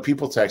 I hate when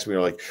people text me and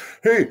are like,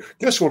 "Hey,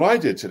 guess what I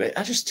did today?"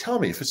 I just tell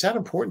me if it's that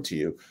important to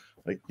you.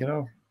 Like,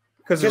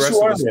 because the rest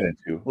of us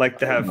like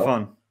to have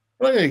fun.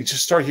 Well, you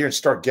just start here and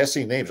start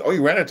guessing names. Oh,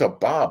 you ran into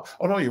Bob.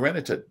 Oh, no, you ran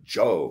into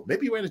Joe.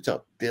 Maybe you ran into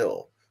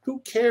Bill. Who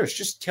cares?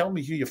 Just tell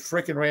me who you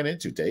freaking ran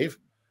into, Dave.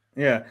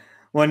 Yeah.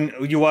 When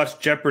you watch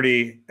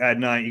Jeopardy at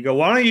night, you go,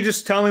 why don't you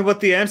just tell me what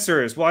the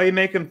answer is? Why are you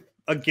making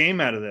a game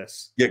out of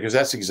this? Yeah, because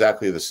that's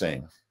exactly the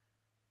same.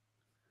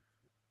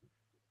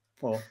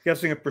 Well,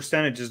 guessing a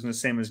percentage isn't the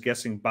same as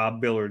guessing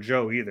Bob, Bill, or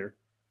Joe either.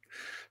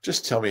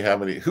 Just tell me how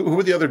many. Who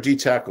were the other D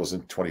tackles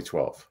in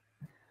 2012?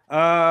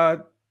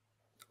 I'm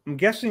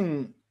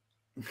guessing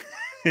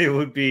it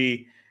would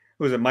be,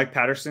 who was it, Mike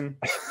Patterson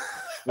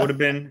would have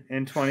been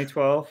in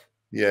 2012.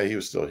 Yeah, he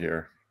was still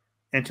here.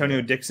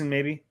 Antonio Dixon,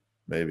 maybe?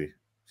 Maybe.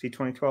 See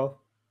 2012?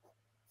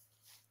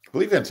 I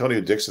believe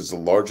Antonio Dixon's the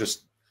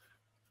largest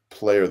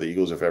player the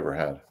Eagles have ever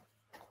had.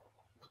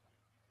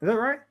 Is that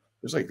right?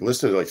 It was like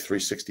listed at like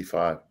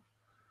 365.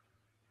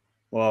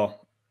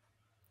 Well,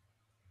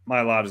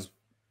 my lot is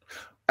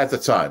at the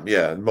time.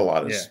 Yeah,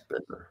 Mulata's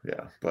bigger.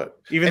 Yeah,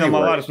 but even though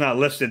Mulata's not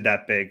listed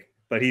that big,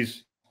 but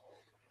he's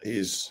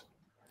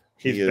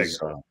bigger.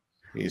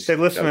 They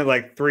list him at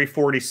like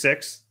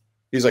 346.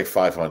 He's like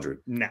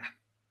 500. Nah.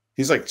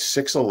 He's like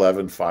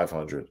 6'11",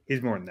 500.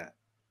 He's more than that.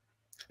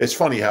 It's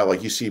funny how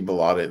like you see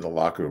Mulata in the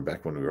locker room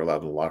back when we were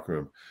allowed in the locker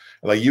room.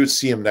 And like you would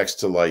see him next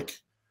to like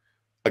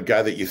a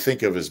guy that you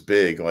think of as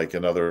big, like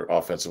another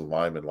offensive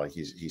lineman, like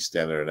he's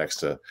standing there next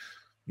to,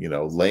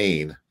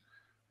 Lane,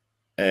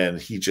 and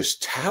he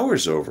just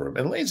towers over him.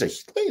 And Lane's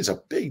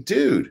a big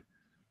dude.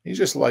 He's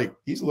just like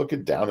he's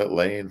looking down at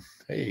Lane.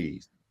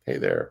 Hey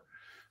there.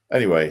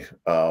 Anyway,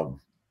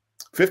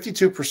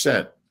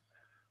 52%.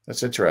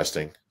 That's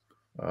interesting.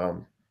 I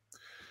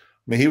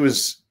mean, he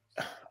was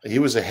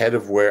ahead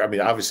of where. I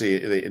mean,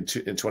 obviously in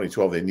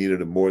 2012 they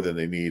needed him more than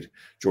they need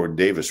Jordan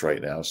Davis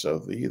right now. So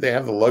they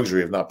have the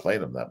luxury of not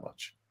playing him that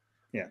much.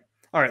 Yeah.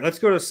 All right, let's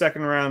go to the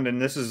second round, and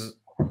this is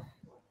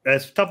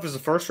as tough as the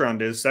first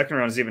round is. Second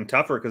round is even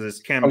tougher because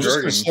it's Cam Jurgens. I was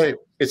just going to say,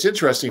 it's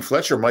interesting.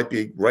 Fletcher might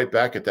be right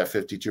back at that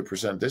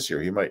 52% this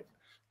year. He might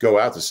go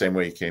out the same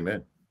way he came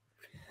in.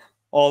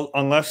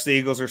 Unless the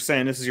Eagles are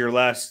saying this is your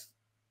last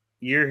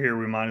year here,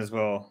 we might as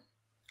well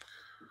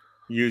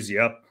use you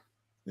up.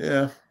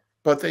 Yeah,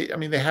 but they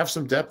have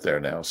some depth there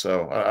now,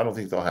 so I don't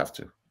think they'll have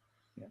to.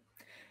 Yeah.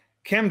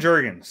 Cam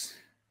Jurgens.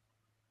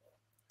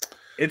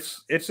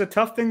 It's a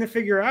tough thing to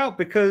figure out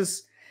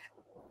because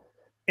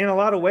in a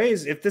lot of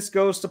ways, if this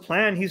goes to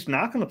plan, he's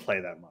not going to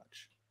play that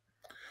much.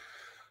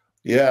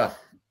 Yeah,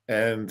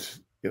 and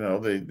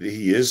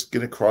he is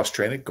going to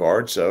cross-train at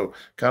guard, so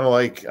kind of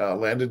like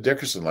Landon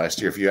Dickerson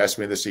last year. If you asked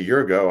me this a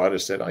year ago, I'd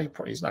have said,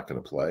 he's not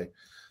going to play.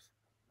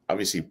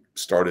 Obviously,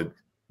 started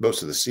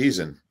most of the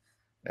season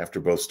after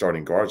both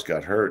starting guards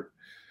got hurt.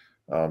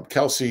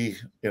 Kelsey,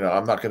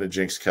 I'm not going to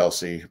jinx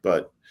Kelsey,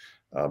 but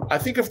I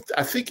think if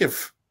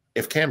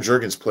Cam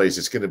Jurgens plays,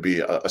 it's going to be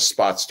a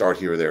spot start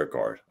here or there at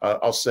guard.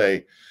 I'll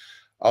say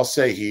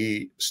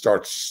he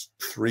starts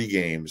 3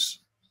 games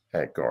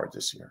at guard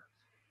this year.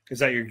 Is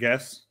that your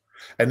guess?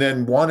 And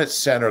then 1 at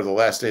center the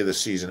last day of the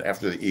season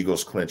after the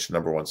Eagles clinch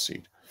number 1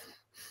 seed.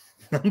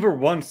 Number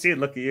 1 seed.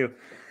 Look at you.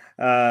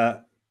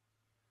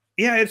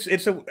 Yeah,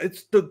 so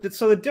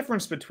the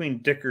difference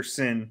between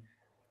Dickerson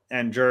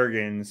and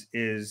Jurgens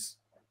is,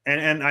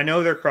 and I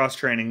know they're cross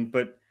training,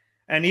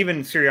 and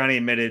even Sirianni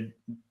admitted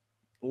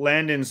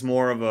Landon's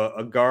more of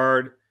a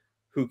guard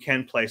who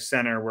can play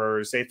center,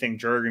 whereas they think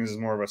Jurgens is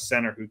more of a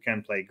center who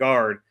can play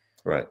guard.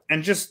 Right.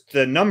 And just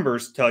the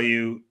numbers tell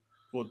you,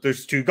 well,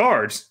 there's 2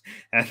 guards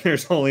and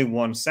there's only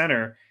 1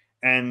 center.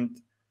 And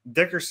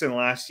Dickerson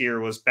last year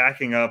was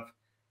backing up,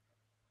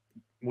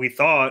 we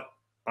thought,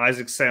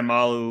 Isaac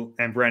Samalu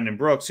and Brandon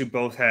Brooks, who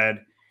both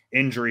had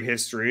injury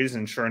histories,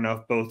 and sure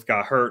enough, both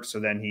got hurt. So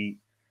then he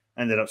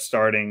ended up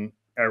starting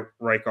at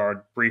right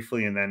guard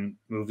briefly and then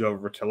moved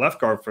over to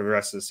left guard for the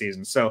rest of the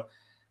season. So,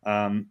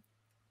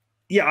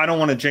 yeah, I don't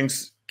want to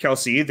jinx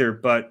Kelsey either,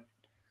 but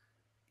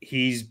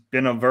he's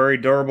been a very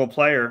durable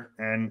player,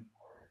 and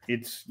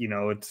it's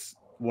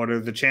what are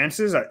the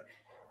chances?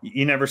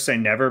 You never say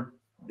never.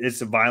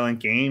 It's a violent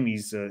game.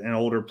 He's an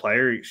older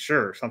player.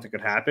 Sure, something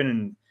could happen,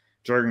 and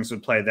Jurgens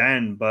would play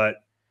then,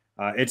 but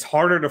it's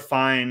harder to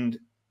find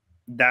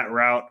that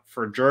route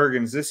for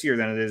Jurgens this year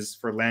than it is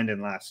for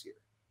Landon last year.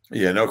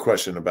 Yeah, no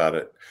question about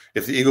it.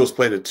 If the Eagles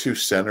played a 2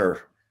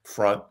 center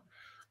front,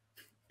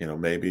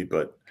 maybe,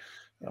 but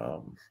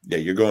yeah,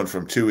 you're going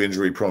from 2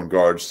 injury-prone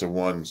guards to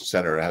 1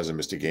 center that hasn't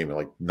missed a game in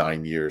like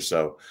 9 years.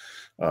 So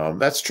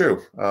that's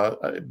true.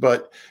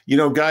 But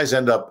guys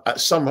end up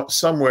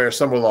somewhere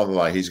along the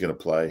line. He's going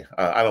to play.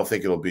 I don't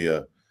think it'll be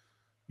a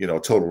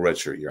total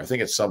redshirt year. I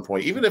think at some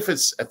point, even if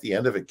it's at the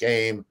end of a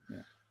game,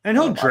 and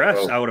he'll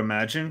dress. I would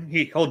imagine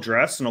he'll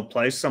dress and he'll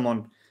play some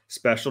on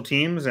special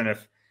teams. And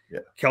if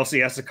Kelsey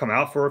has to come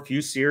out for a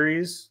few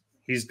series,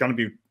 he's going to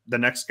be the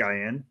next guy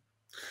in.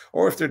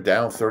 Or if they're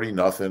down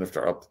 30-0, if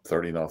they're up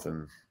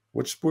 30-0,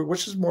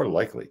 which is more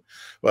likely.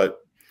 But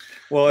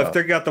if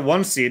they got the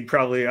 1 seed,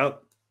 probably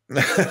up.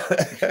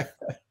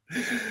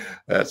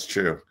 That's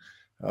true.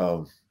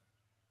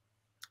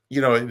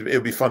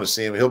 It'd be fun to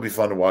see him. He'll be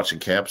fun to watch in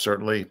camp,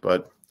 certainly.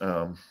 But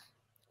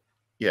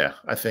Yeah,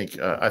 I think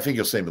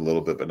you'll see him a little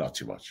bit, but not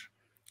too much.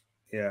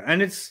 Yeah,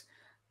 and it's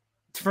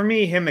for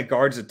me, him at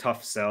guard's a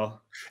tough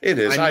sell. It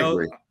is. I know,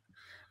 agree.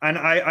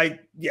 and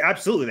yeah,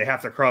 absolutely, they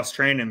have to cross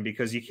train him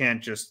because you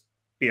can't just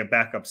be a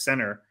backup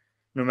center,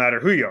 no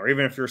matter who you are.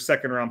 Even if you're a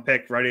second round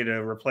pick ready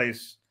to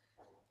replace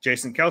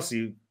Jason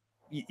Kelsey,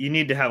 you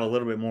need to have a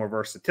little bit more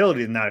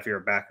versatility than that if you're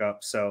a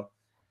backup. So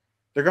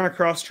they're going to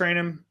cross train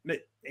him.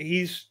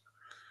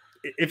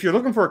 If you're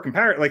looking for a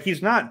comparison, like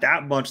he's not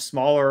that much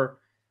smaller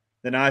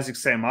than Isaac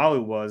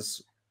Seumalo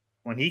was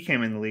when he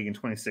came in the league in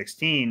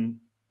 2016.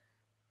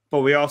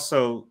 But we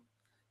also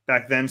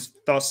back then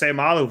thought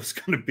Seumalo was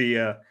going to be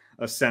a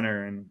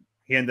center, and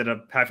he ended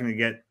up having to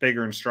get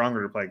bigger and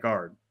stronger to play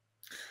guard.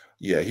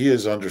 Yeah, he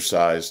is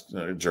undersized.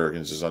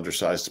 Juergens is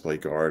undersized to play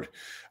guard.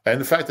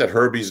 And the fact that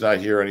Herbie's not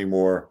here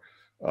anymore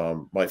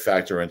might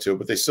factor into it,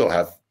 but they still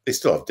have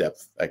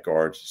depth at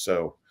guard.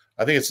 So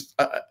I think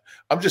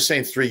I'm just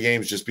saying 3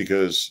 games just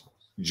because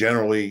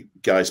generally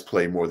guys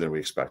play more than we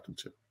expect them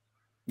to.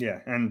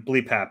 Yeah, and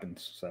bleep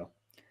happens. So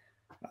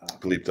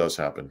bleep does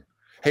happen.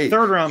 Hey,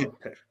 3rd round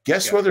pick.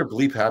 Guess whether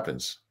bleep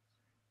happens.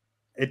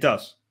 It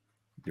does.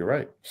 You're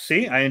right.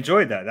 See, I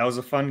enjoyed that. That was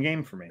a fun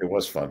game for me. It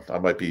was fun. I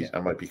might be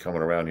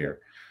coming around here.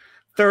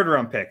 3rd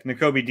round pick,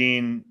 Nakobe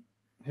Dean,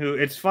 who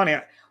it's funny.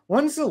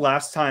 When's the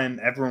last time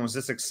everyone was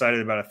this excited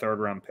about a 3rd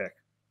round pick?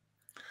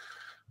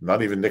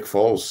 Not even Nick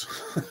Foles.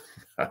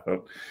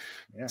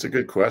 It's a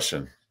good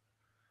question.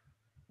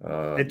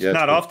 It's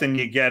not often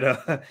you get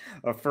a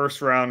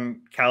 1st round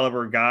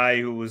caliber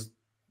guy who was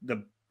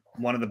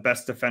one of the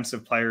best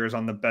defensive players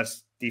on the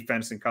best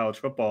defense in college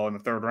football in the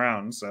 3rd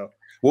round. So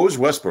what was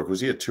Westbrook?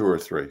 Was he a 2 or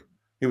 3?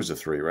 He was a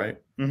 3, right?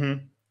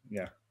 Mm-hmm.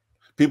 Yeah.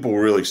 People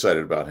were really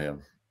excited about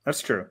him.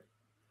 That's true.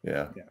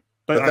 Yeah.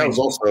 But that was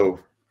also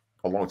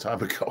a long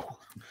time ago.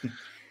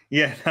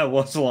 Yeah, that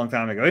was a long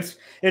time ago.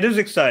 It is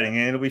exciting,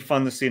 and it'll be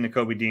fun to see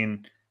Nakobe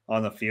Dean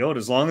on the field.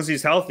 As long as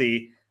he's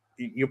healthy,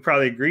 you'll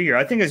probably agree here.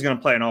 I think he's going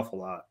to play an awful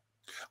lot.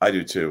 I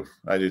do too.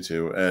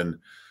 And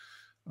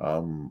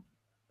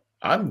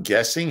I'm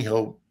guessing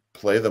he'll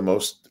play the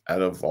most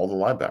out of all the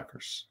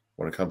linebackers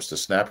when it comes to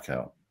snap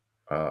count.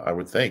 I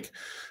would think.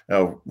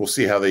 Now we'll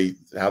see how they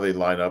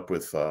line up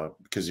with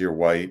Kazir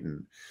White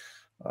and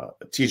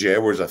TJ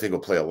Edwards. I think will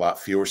play a lot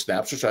fewer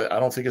snaps, which I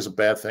don't think is a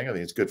bad thing. I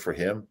think it's good for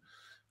him.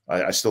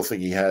 I still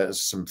think he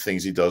has some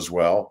things he does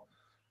well,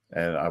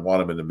 and I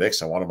want him in the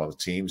mix. I want him on the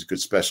team. He's a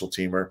good special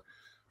teamer.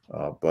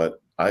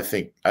 But I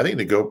think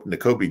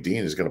Nakobe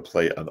Dean is going to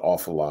play an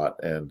awful lot,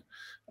 and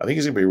I think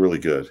he's going to be really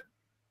good.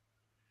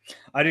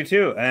 I do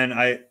too. And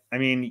I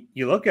mean,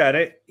 you look at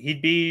it,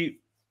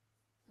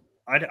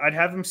 I'd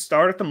have him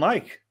start at the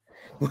mic,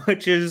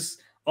 which is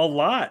a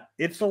lot.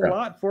 It's a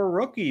lot for a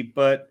rookie.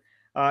 But,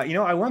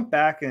 I went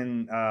back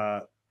and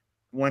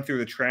went through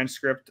the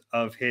transcript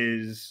of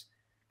his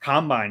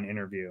combine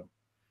interview.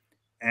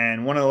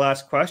 And one of the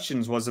last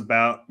questions was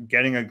about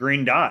getting a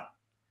green dot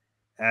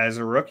as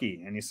a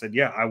rookie. And he said,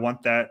 yeah, I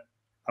want that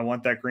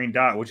green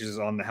dot, which is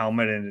on the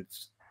helmet. And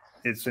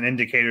it's an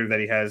indicator that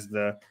he has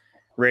the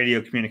radio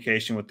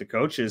communication with the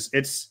coaches.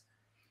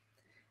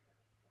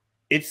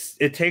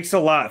 It takes a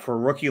lot for a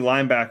rookie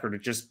linebacker to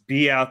just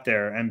be out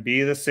there and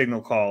be the signal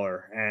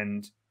caller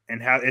and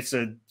have, it's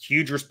a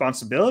huge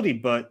responsibility,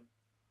 but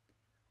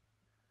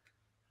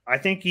I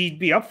think he'd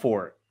be up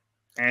for it.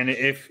 And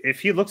if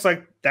he looks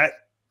like that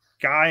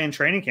guy in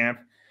training camp,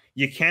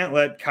 you can't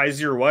let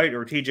Kaiser White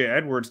or TJ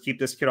Edwards keep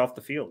this kid off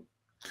the field.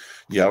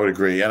 Yeah, I would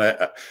agree. And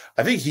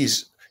I think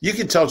you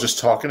can tell just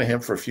talking to him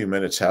for a few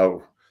minutes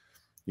how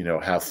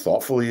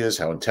thoughtful he is,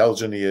 how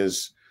intelligent he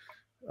is.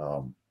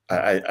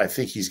 I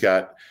think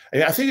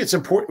I think it's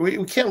important.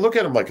 We can't look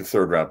at him like a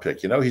 3rd round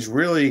pick.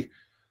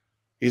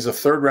 He's a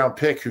 3rd round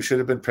pick who should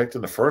have been picked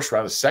in the 1st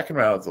round, the 2nd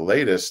round at the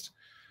latest.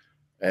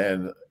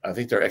 And I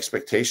think their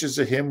expectations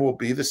of him will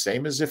be the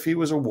same as if he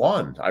was a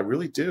 1. I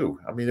really do.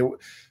 I mean,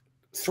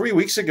 3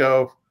 weeks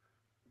ago,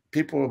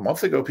 a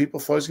month ago, people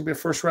thought he was going to be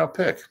a 1st round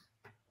pick.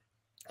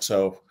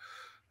 So,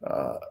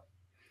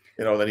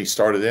 then he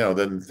started,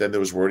 then there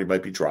was word he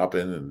might be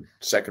dropping and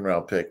 2nd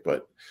round pick.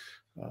 But,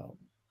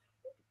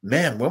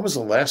 man, when was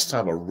the last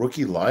time a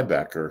rookie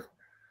linebacker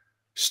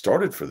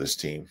started for this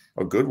team?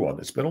 A good one.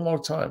 It's been a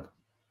long time.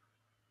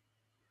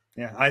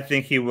 Yeah, I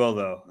think he will,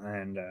 though.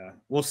 And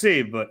we'll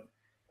see. But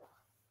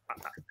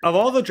of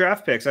all the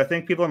draft picks, I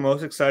think people are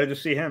most excited to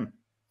see him.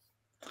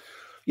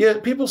 Yeah,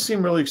 people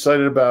seem really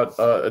excited about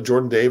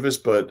Jordan Davis,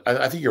 but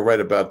I think you're right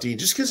about Dean.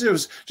 Just because it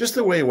was just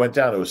the way it went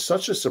down, it was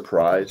such a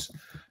surprise,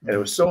 and it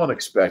was so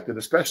unexpected,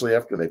 especially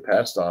after they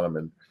passed on him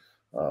and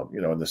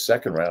in the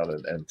 2nd round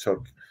and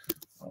took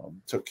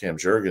Cam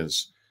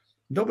Juergens.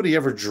 Nobody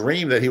ever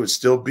dreamed that he would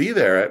still be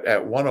there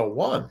at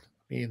 101. I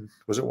mean,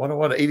 was it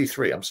 101?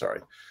 83. I'm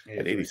sorry, 83.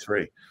 At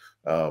 83.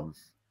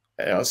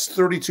 It's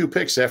 32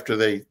 picks after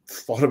they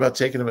thought about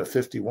taking him at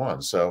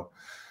 51. So.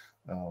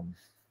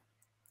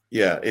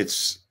 Yeah,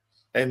 he's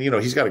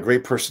got a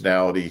great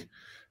personality.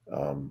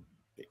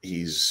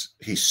 He's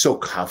so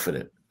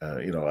confident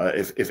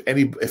If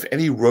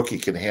any rookie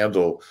can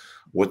handle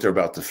what they're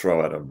about to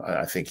throw at him,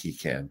 I think he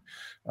can.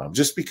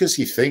 Just because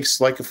he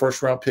thinks like a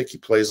first-round pick, he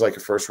plays like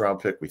a first-round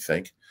pick, we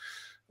think.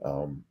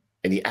 And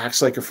he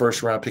acts like a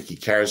first-round pick. He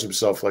carries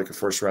himself like a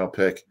first-round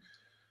pick.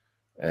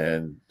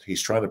 And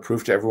he's trying to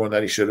prove to everyone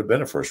that he should have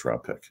been a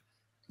first-round pick.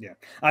 Yeah.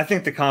 I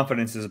think the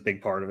confidence is a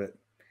big part of it.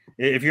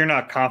 If you're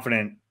not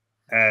confident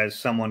as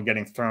someone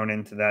getting thrown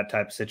into that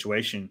type of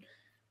situation,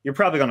 you're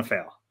probably going to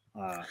fail.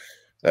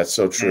 That's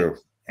so true.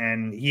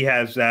 And he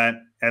has that.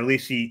 At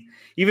least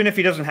even if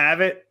he doesn't have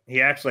it,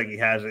 he acts like he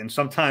has it. And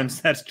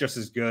sometimes that's just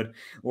as good,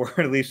 or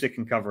at least it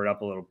can cover it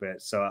up a little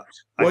bit. So,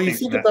 you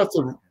think about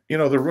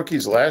the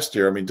rookies last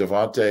year. I mean,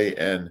 Devontae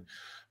and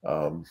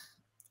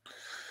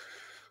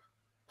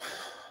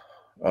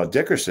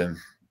Dickerson,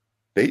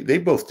 they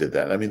both did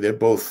that. I mean,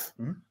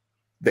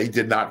 they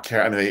did not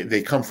care. I mean,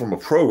 they come from a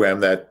program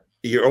that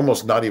you're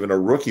almost not even a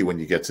rookie when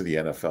you get to the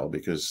NFL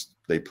because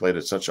they played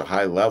at such a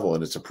high level,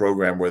 and it's a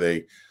program where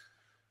they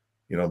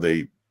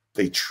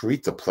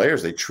treat the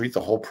players, they treat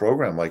the whole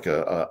program like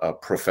a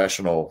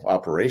professional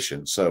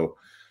operation. So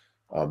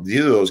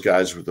neither of those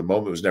guys, the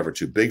moment was never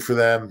too big for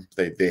them.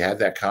 They had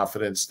that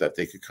confidence that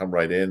they could come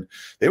right in.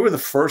 They were the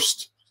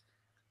first.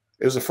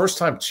 It was the first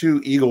time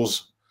two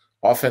Eagles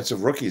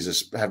offensive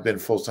rookies have been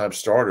full-time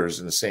starters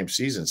in the same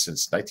season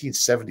since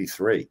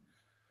 1973.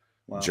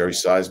 Wow. Jerry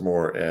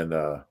Sizemore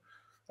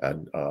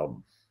and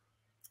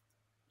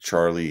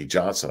Charlie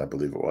Johnson, I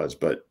believe it was.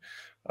 But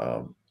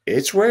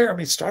it's rare. I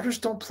mean, starters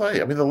don't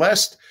play. I mean, the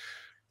last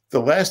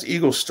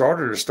Eagles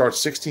starter to start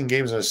 16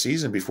 games in a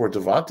season before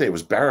Devontae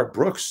was Barrett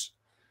Brooks.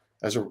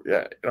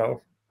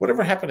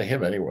 Whatever happened to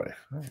him anyway?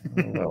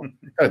 I don't know. Kind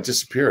of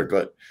disappeared,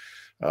 but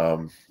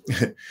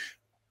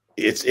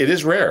it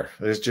is rare.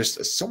 There's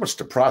just so much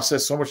to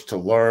process, so much to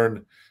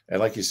learn. And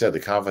like you said, the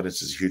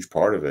confidence is a huge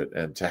part of it.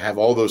 And to have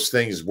all those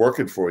things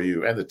working for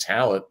you and the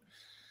talent,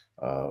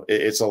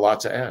 it's a lot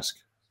to ask.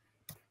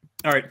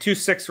 All right, 2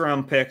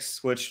 6th-round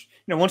picks, which,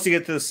 once you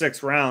get to the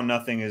 6th round,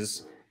 nothing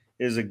is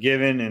a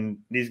given, and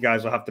these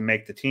guys will have to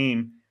make the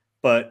team.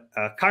 But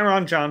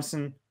Kieran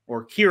Johnson,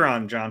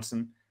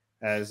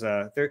 as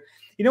they're,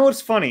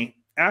 what's funny?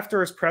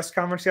 After his press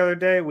conference the other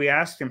day, we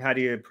asked him, how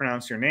do you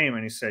pronounce your name?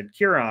 And he said,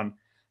 Kieran.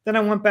 Then I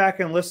went back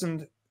and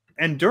listened,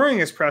 and during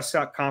his press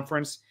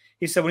conference,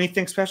 he said, when you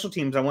think special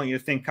teams, I want you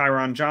to think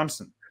Kieran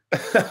Johnson.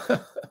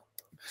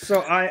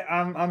 So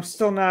I'm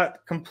still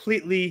not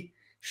completely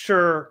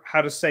sure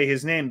how to say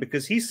his name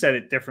because he said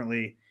it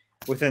differently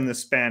within the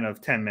span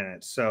of 10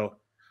 minutes. So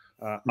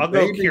I'll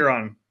go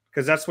Kieran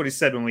because that's what he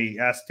said when we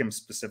asked him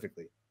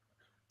specifically.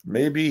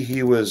 Maybe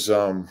he was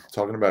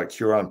talking about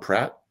Kieran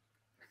Pratt.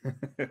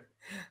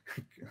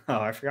 Oh,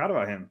 I forgot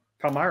about him.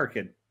 Palmyra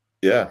kid.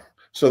 Yeah.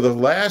 So the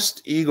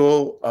last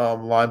Eagle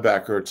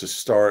linebacker to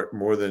start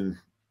more than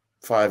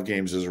 5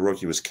 games as a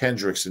rookie was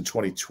Kendricks in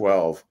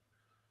 2012.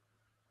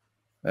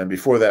 And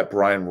before that,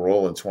 Brian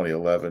Roll in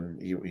 2011.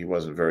 He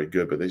wasn't very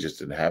good, but they just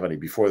didn't have any.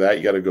 Before that,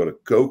 you got to go to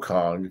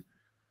Gokong,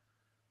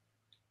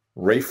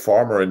 Ray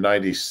Farmer in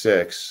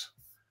 96.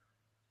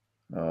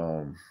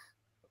 And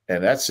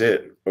that's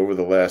it over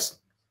the last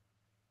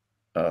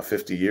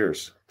 50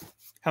 years.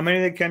 How many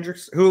did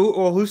Kendricks?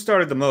 Who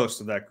started the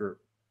most of that group?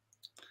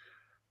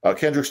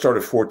 Kendrick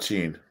started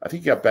 14. I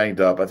think he got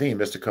banged up. I think he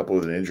missed a couple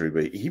with an injury,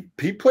 but he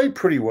played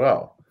pretty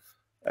well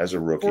as a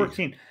rookie.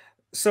 14.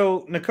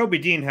 So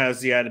Nakobe Dean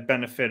has the added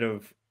benefit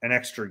of an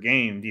extra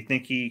game. Do you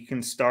think he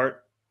can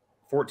start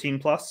 14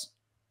 plus?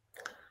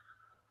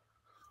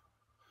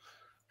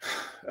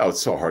 Oh,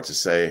 it's so hard to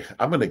say.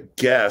 I'm going to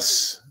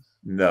guess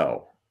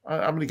no.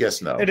 I'm going to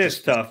guess no. It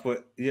is tough.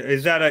 But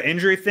is that an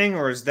injury thing,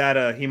 or is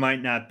that he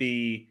might not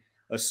be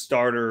a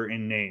starter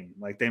in name?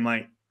 Like they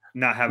might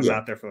not have him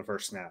out there for the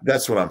first snap.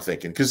 That's what I'm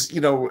thinking. Because,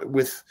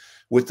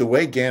 with the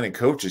way Gannon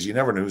coaches, you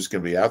never know who's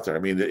going to be out there. I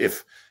mean,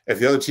 if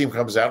the other team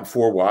comes out in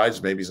 4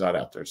 wides, maybe he's not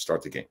out there to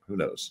start the game. Who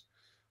knows?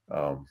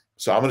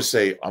 So I'm going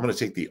to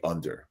take the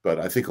under, but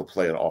I think he'll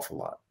play an awful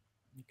lot.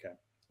 Okay.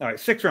 All right.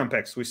 6th-round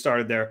picks. We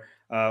started there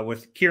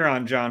with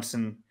Kieran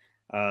Johnson.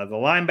 The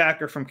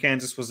linebacker from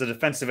Kansas was the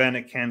defensive end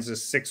at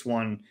Kansas,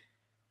 6'1",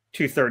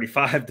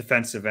 235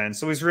 defensive end.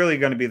 So he's really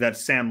going to be that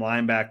Sam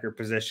linebacker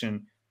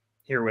position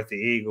here with the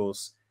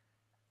Eagles.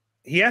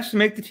 He has to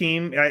make the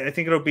team. I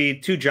think it'll be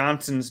 2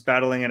 Johnsons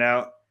battling it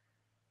out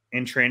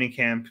in training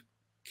camp,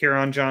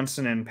 Kieran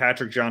Johnson and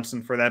Patrick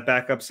Johnson for that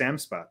backup Sam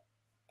spot.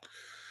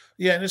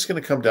 Yeah, and it's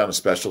going to come down to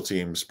special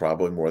teams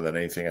probably more than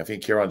anything. I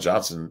think Kieran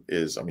Johnson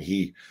is,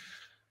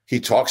 he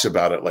talks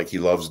about it like he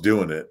loves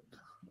doing it.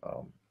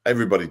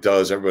 Everybody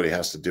does. Everybody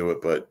has to do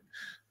it, but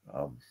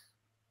I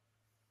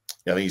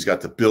think he's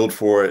got the build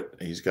for it.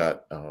 He's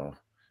got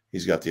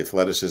the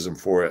athleticism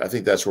for it. I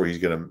think that's where he's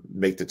going to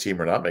make the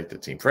team or not make the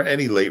team. For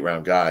any late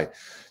round guy,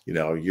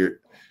 your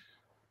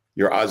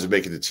odds of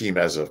making the team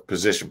as a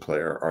position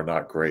player are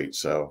not great.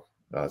 So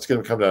it's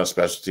going to come down to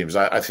special teams.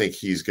 I think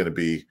he's going to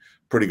be a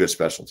pretty good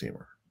special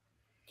teamer.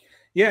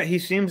 Yeah, he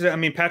seems.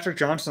 Patrick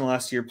Johnson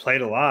last year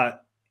played a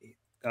lot.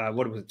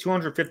 What was it?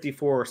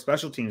 254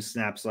 special team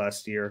snaps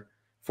last year,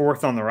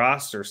 4th on the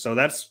roster. So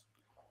that's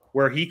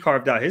where he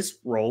carved out his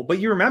role. But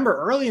you remember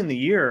early in the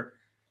year,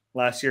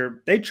 last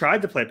year, they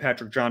tried to play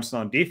Patrick Johnson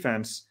on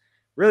defense.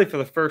 Really, for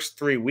the first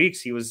 3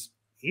 weeks, he was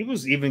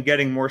even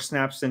getting more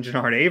snaps than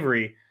Jannard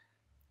Avery.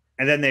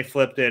 And then they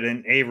flipped it,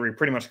 and Avery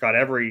pretty much got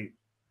every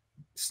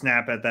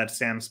snap at that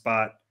Sam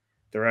spot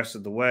the rest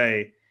of the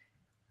way.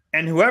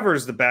 And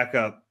whoever's the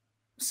backup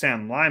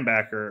Sam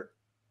linebacker,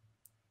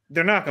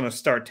 they're not going to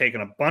start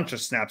taking a bunch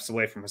of snaps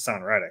away from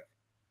Hassan Reddick.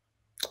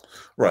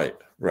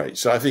 Right.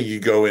 So I think you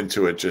go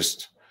into it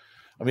just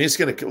 – I mean, it's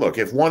going to – look,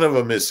 if one of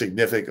them is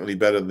significantly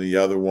better than the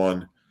other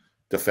one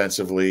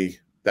defensively,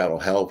 that'll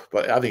help.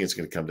 But I think it's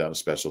going to come down to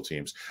special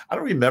teams. I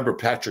don't remember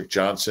Patrick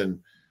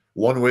Johnson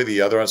one way or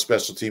the other on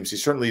special teams. He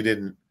certainly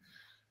didn't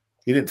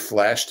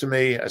flash to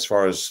me as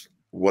far as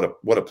what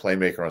a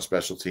playmaker on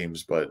special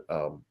teams, but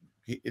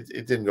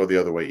it didn't go the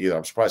other way either.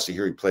 I'm surprised to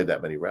hear he played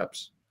that many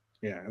reps.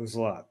 Yeah, it was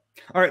a lot.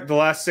 All right, the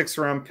last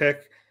 6th-round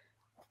pick,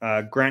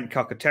 Grant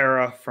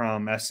Calcaterra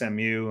from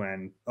SMU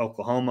and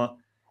Oklahoma.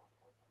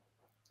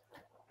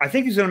 I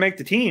think he's going to make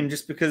the team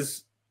just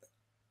because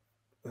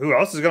who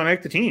else is going to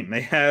make the team?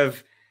 They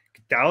have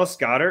Dallas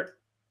Goedert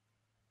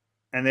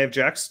and they have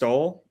Jack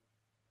Stoll,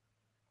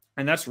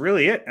 and that's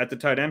really it at the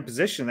tight end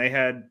position. They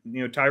had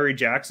Tyree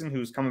Jackson,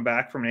 who's coming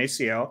back from an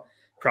ACL,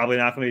 probably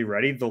not going to be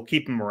ready. They'll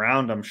keep him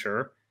around, I'm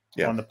sure,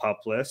 on the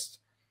pup list.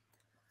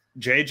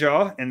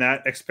 J-Jaw in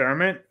that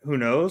experiment, who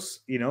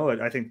knows?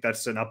 I think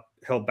that's an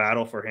uphill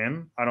battle for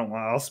him.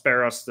 I'll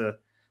spare us the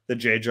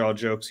J-Jaw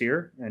jokes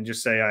here and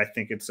just say I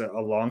think it's a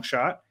long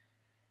shot.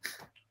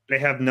 They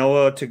have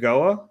Noah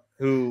Tagoa,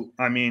 who,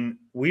 I mean,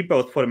 we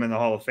both put him in the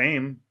Hall of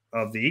Fame,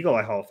 of the Eagle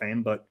Eye Hall of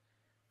Fame, but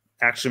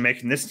actually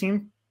making this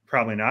team,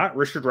 probably not.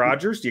 Richard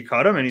Rodgers, you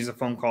cut him and he's a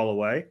phone call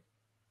away.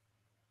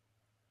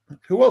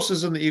 Who else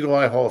is in the Eagle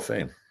Eye Hall of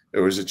Fame?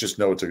 Or is it just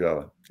Noah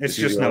Tagoa? It's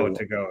just Noah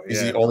Tagoa.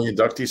 Is he the only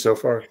inductee so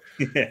far?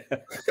 Yeah.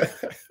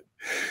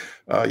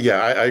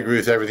 I agree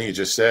with everything you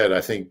just said. I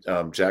think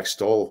Jack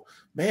Stoll,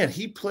 man,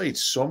 he played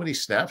so many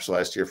snaps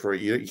last year for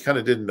you. You kind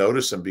of didn't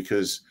notice him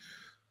because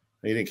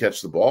he didn't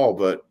catch the ball,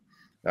 but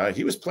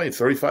he was playing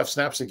 35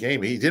 snaps a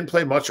game. He didn't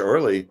play much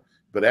early,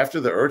 but after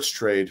the Ertz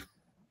trade, he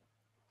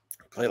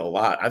played a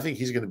lot. I think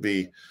he's going to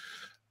be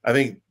 – I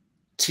think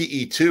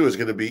TE2 is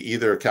going to be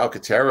either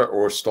Calcaterra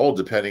or Stoll,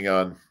 depending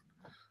on –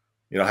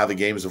 how the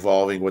game's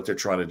evolving, what they're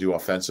trying to do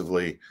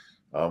offensively.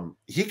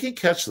 He can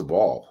catch the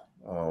ball.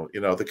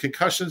 The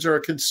concussions are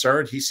a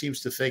concern. He seems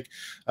to think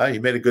he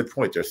made a good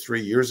point there 3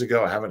 years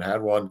ago. I haven't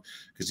had one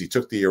because he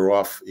took the year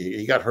off.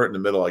 He got hurt in the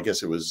middle. I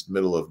guess it was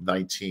middle of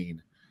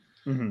 19.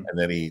 And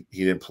then he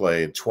didn't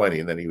play in 20,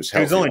 and then he was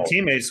healthy. He was only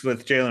teammates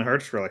with Jalen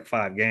Hurts for like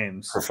 5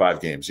 games. For 5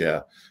 games,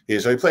 yeah.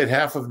 So he played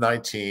half of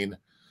 19,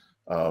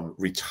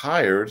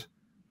 retired,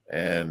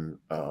 and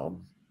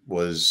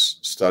was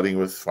studying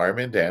with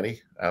Fireman Danny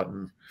out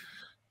in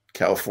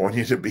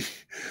California and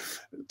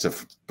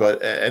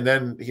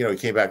then he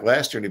came back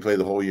last year and he played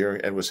the whole year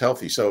and was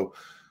healthy. So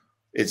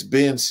it's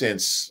been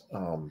since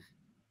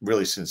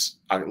since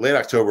late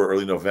October,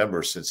 early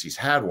November since he's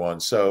had one.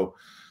 So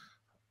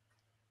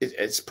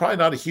it's probably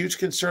not a huge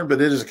concern,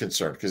 but it is a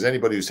concern because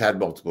anybody who's had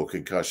multiple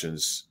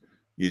concussions,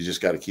 you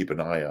just got to keep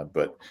an eye on.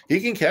 But he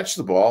can catch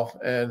the ball,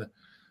 and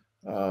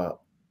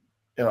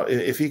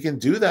if he can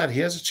do that,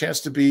 he has a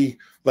chance to be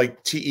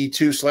like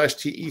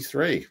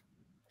TE2/TE3.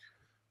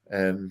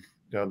 And,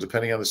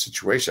 depending on the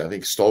situation, I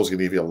think Stoll's going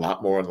to give you a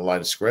lot more on the line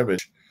of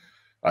scrimmage.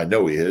 I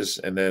know he is.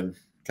 And then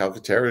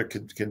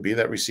Calcaterra can be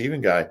that receiving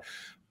guy.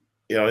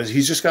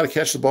 He's just got to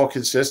catch the ball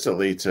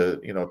consistently to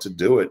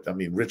do it. I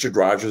mean, Richard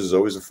Rodgers is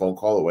always a phone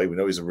call away. We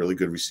know he's a really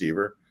good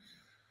receiver.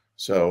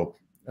 So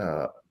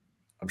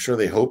I'm sure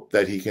they hope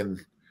that he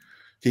can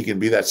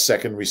be that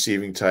second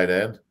receiving tight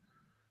end.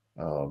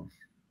 I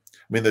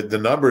mean, the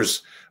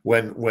numbers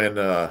when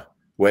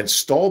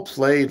Stoll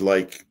played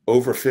like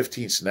over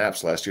 15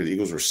 snaps last year, the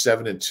Eagles were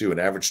 7-2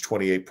 and averaged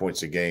 28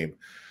 points a game.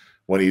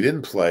 When he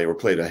didn't play or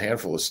played a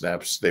handful of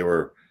snaps, they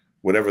were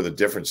whatever the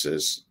difference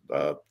is,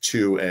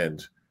 2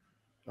 and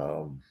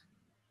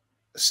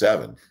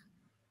 7.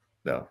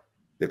 No,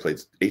 they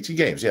played 18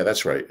 games. Yeah,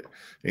 that's right.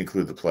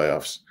 Include the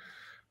playoffs.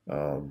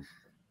 And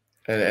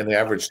they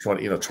averaged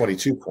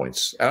 22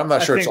 points. And I'm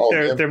not sure it's all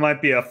there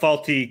might be a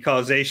faulty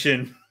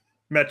causation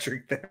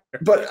metric there.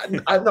 But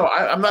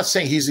I'm not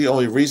saying he's the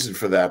only reason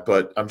for that,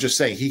 but I'm just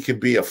saying he can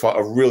be a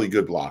really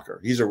good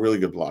blocker. He's a really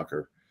good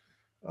blocker.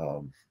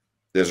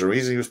 There's a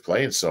reason he was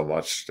playing so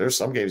much. There's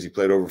some games he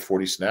played over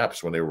 40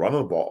 snaps when they were running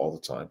the ball all the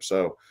time.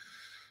 So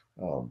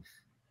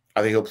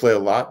I think he'll play a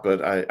lot,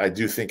 but I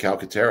do think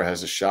Calcaterra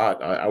has a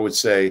shot. I'm going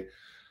to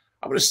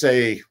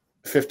say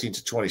 15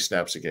 to 20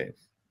 snaps a game.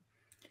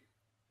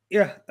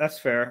 Yeah, that's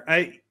fair.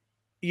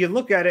 You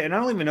look at it, and I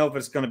don't even know if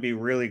it's going to be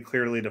really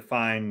clearly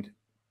defined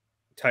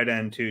tight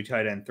end 2,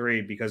 tight end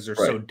 3, because they're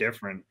so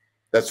different.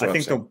 That's what I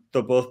think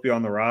they'll both be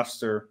on the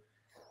roster,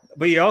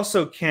 but you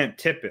also can't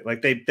tip it.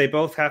 Like they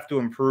both have to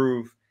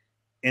improve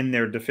in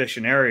their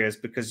deficient areas,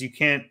 because you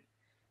can't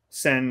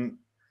send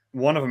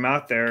one of them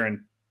out there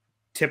and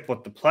tip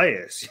what the play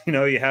is.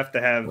 You have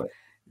to have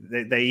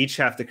they each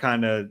have to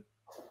kind of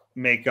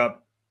make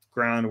up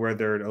ground where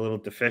they're a little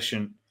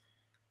deficient.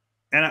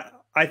 And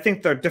I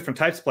think they're different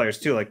types of players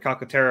too. Like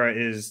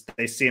Calcaterra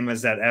they see him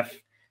as that F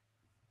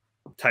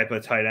type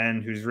of tight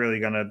end who's really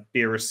going to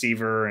be a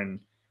receiver and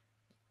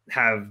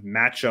have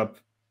matchup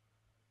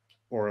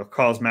or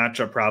cause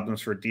matchup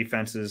problems for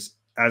defenses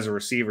as a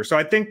receiver. So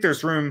I think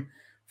there's room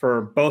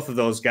for both of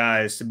those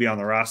guys to be on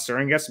the roster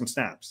and get some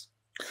snaps.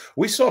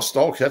 We saw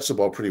Stahl catch the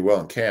ball pretty well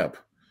in camp.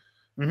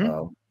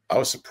 Mm-hmm. I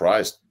was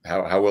surprised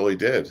how well he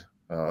did.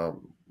 Caught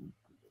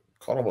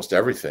almost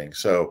everything.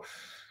 So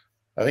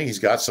I think he's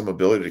got some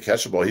ability to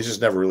catch the ball. He's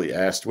just never really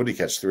asked. What did he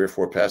catch? 3 or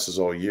 4 passes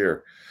all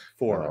year?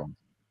 4.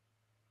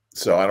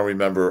 So I don't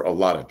remember a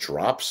lot of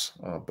drops,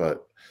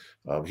 but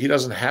he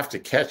doesn't have to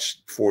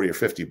catch 40 or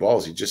 50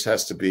 balls. He just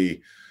has to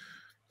be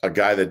a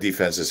guy that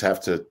defenses have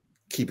to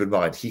keep in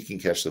mind. He can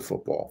catch the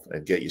football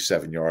and get you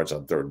 7 yards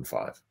on 3rd and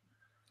 5.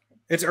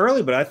 It's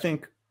early, but I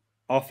think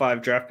all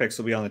 5 draft picks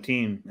will be on the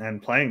team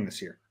and playing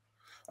this year.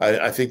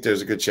 I think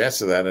there's a good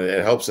chance of that, and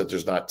it helps that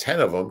there's not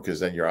 10 of them because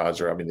then your odds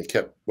are. I mean, they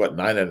kept 9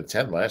 out of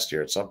 10 last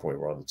year. At some point,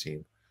 were on the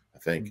team. I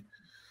think.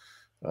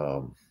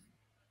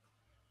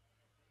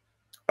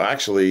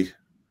 Actually,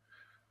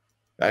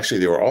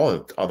 they were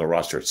all on the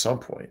roster at some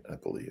point. I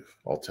believe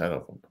all 10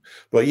 of them.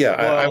 But yeah,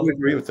 I would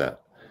agree with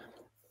that.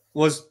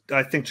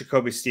 I think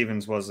Jacoby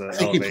Stevens was a. I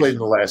think he played in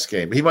the last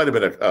game. He might have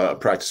been a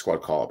practice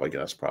squad call-up, I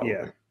guess, probably.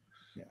 Yeah.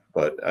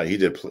 But he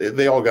did play.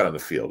 They all got on the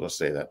field. Let's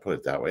say that. Put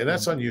it that way, and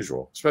that's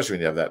unusual, especially when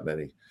you have that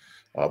many.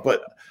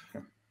 But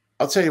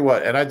I'll tell you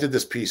what. And I did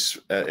this piece.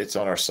 It's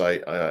on our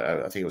site.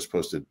 I think it was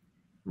posted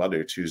Monday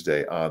or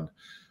Tuesday on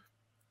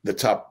the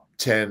top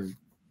 10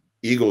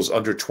 Eagles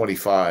under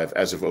 25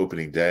 as of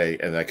opening day,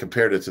 and I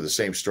compared it to the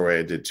same story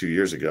I did 2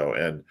 years ago.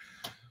 And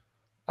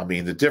I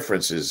mean, the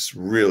difference is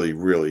really,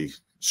 really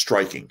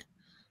striking.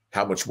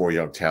 How much more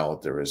young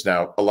talent there is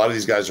now. A lot of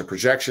these guys are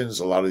projections.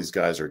 A lot of these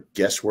guys are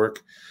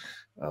guesswork.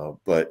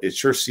 But it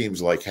sure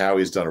seems like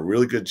Howie's done a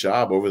really good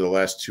job over the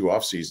last 2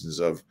 off seasons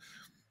of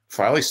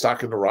finally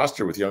stocking the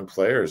roster with young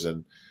players,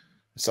 and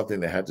it's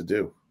something they had to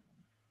do.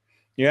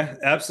 Yeah,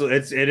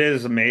 absolutely. It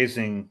is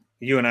amazing.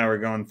 You and I were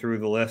going through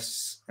the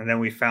lists, and then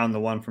we found the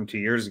one from 2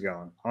 years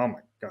ago. And, oh my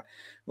God,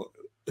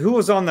 who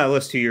was on that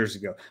list 2 years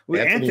ago?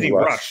 Anthony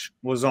Rush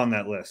was on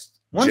that list.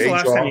 When's the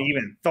last time you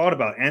even thought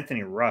about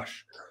Anthony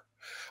Rush?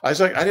 I was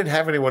like, I didn't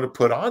have anyone to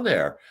put on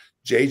there.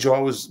 Jay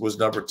Jaw was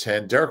number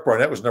 10. Derek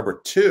Barnett was number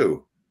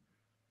 2.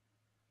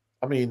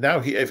 I mean,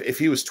 now if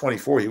he was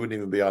 24, he wouldn't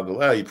even be on the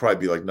list. He'd probably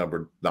be like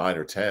number 9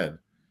 or 10.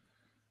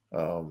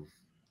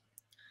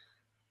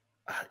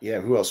 Yeah,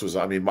 who else was?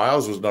 I mean,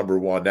 Miles was number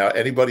 1. Now,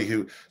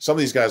 some of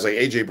these guys like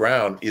AJ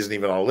Brown isn't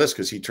even on the list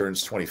because he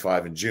turns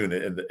 25 in June.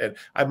 And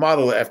I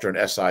modeled it after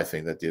an SI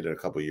thing that did it a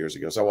couple of years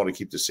ago. So I want to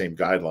keep the same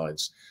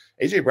guidelines.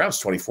 AJ Brown's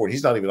 24. And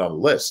he's not even on the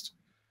list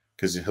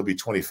because he'll be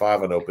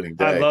 25 on opening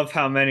day. I love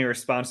how many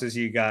responses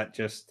you got.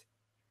 Just,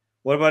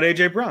 what about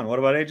AJ Brown? What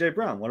about AJ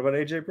Brown? What about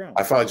AJ Brown?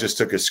 I finally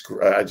just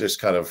I just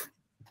kind of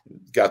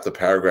got the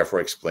paragraph where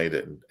I explained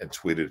it and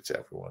tweeted it to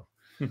everyone.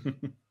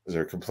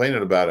 They're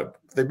complaining about it.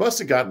 They must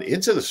have gotten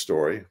into the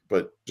story,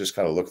 but just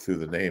kind of looked through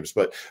the names.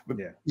 But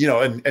yeah, you know,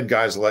 and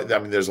guys like, I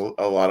mean, there's a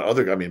lot of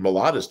other. I mean,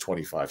 Mulata's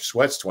 25,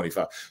 Sweat's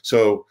 25.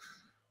 So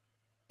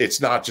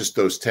it's not just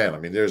those 10. I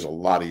mean, there's a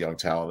lot of young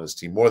talent in this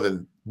team, more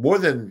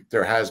than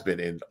there has been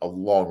in a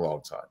long,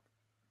 long time.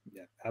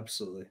 Yeah,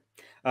 absolutely.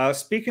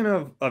 Speaking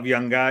of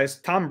young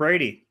guys, Tom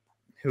Brady,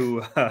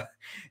 who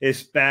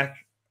is back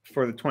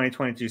for the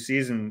 2022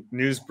 season,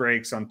 news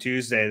breaks on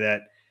Tuesday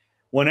that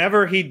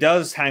whenever he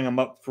does hang him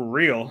up for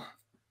real,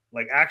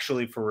 like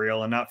actually for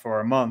real and not for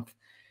a month,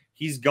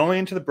 he's going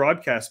into the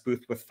broadcast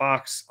booth with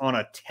Fox on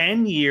a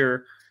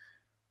 10-year,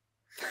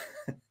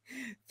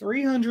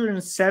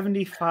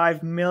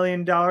 $375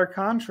 million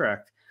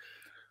contract.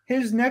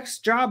 His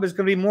next job is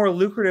going to be more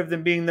lucrative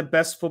than being the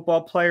best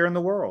football player in the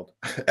world.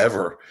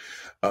 Ever.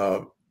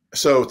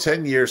 So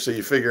 10 years, so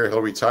you figure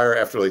he'll retire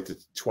after like the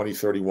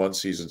 2031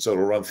 season, so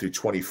it'll run through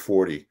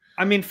 2040.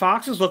 I mean,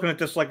 Fox is looking at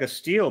this like a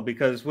steal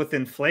because with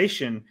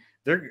inflation,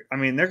 they're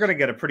going to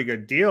get a pretty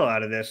good deal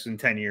out of this in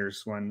 10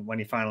 years when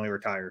he finally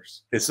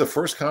retires. It's the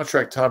first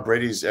contract Tom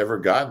Brady's ever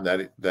gotten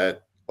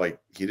that like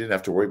he didn't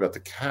have to worry about the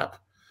cap.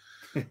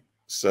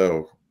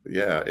 So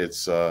yeah,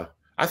 it's I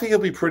think he'll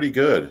be pretty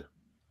good.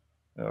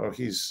 You know,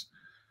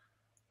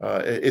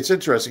 it's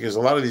interesting because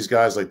a lot of these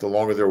guys, like the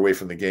longer they're away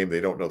from the game,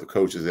 they don't know the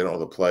coaches, they don't know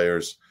the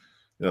players.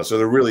 You know, so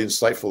they're really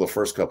insightful the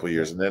first couple of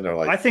years, and then they're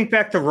like. I think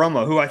back to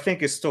Romo, who I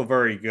think is still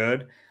very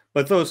good,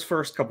 but those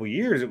first couple of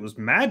years, it was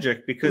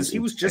magic because he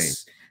was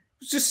just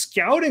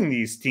scouting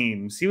these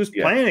teams. He was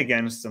playing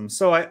against them.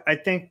 So I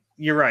think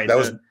you're right.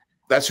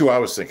 That's who I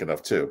was thinking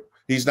of too.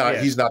 He's not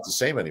the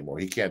same anymore.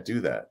 He can't do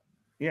that.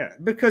 Yeah,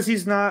 because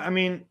he's not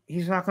going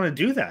to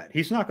do that.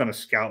 He's not going to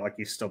scout like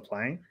he's still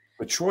playing.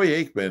 But Troy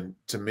Aikman,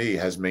 to me,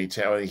 has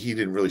maintained. I mean, he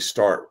didn't really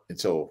start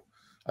until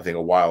I think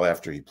a while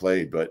after he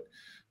played, but.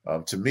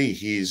 To me,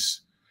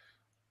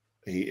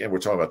 and we're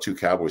talking about 2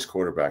 Cowboys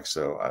quarterbacks,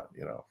 so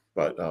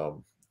but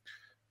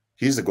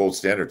he's the gold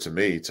standard to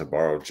me, to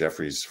borrow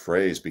Jeffrey's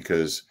phrase,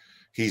 because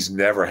he's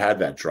never had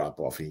that drop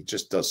off. He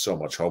just does so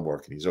much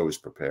homework, and he's always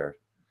prepared.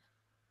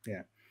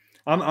 Yeah,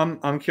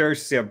 I'm curious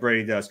to see how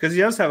Brady does, because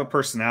he does have a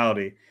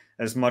personality,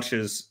 as much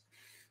as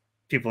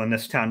people in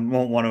this town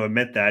won't want to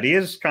admit that. He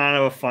is kind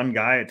of a fun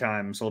guy at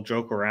times. He'll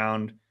joke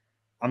around.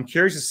 I'm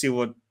curious to see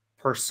what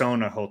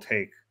persona he'll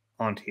take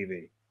on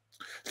TV.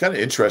 It's kind of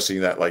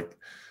interesting that, like,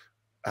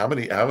 how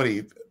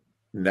many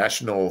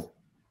national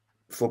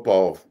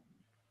football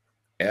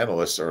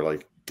analysts are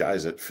like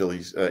guys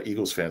that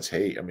Eagles fans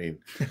hate. I mean,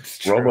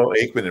 Romo,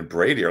 Aikman, and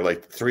Brady are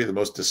like three of the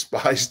most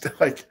despised.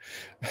 Like,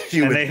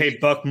 and they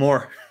hate Buck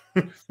more.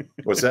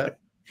 What's that?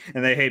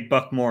 And they hate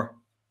Buck more.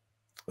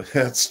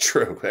 That's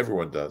true.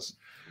 Everyone does.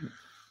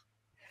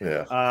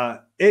 Yeah.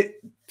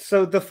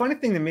 So the funny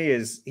thing to me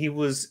is he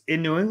was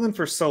in New England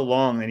for so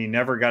long and he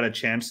never got a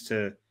chance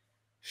to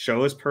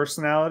show his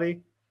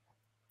personality.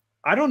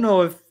 I don't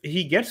know if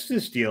he gets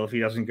this deal if he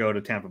doesn't go to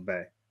Tampa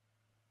Bay.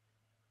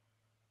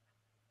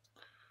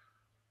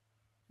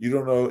 You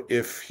don't know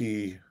if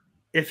he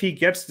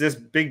gets this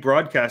big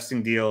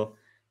broadcasting deal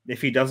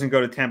if he doesn't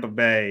go to Tampa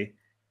Bay.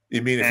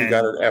 You mean if he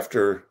got it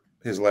after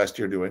his last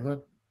year in New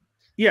England?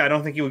 Yeah, I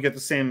don't think he would get the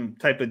same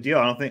type of deal.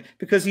 I don't think,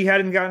 because he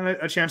hadn't gotten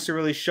a chance to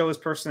really show his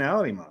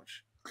personality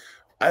much.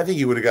 I think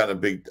he would have gotten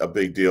a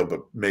big deal,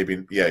 but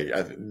maybe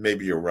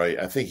you're right.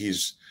 I think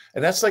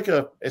and it's like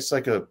a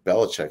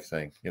Belichick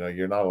thing. You know,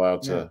 you're not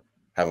allowed to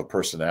have a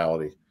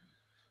personality.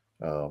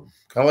 Kind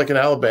of like an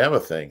Alabama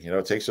thing. You know,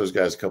 it takes those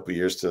guys a couple of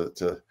years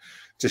to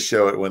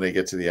show it when they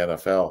get to the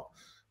NFL.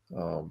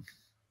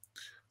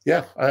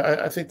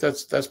 I think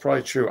that's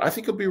probably true. I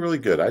think he'll be really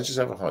good. I just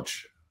have a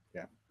hunch.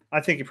 Yeah,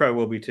 I think he probably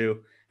will be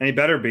too, and he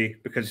better be,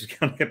 because he's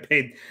going to get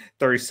paid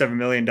 $37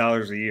 million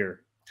a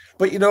year.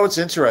 But you know, it's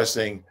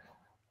interesting.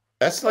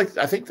 I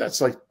think that's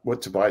like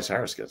what Tobias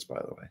Harris gets, by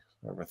the way,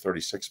 over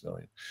 $36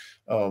 million.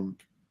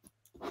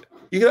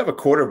 You can have a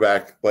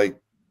quarterback like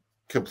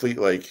complete,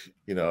 like,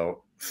 you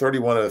know,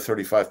 31 out of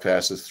 35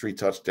 passes, 3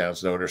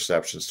 touchdowns, no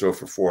interceptions, throw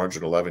for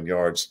 411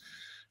 yards.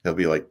 He'll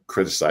be like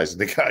criticizing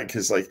the guy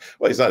because, like,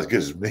 well, he's not as good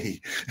as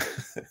me.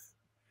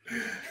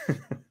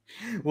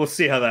 We'll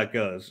see how that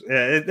goes.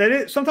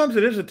 Yeah, sometimes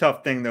it is a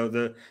tough thing, though,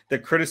 the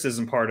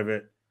criticism part of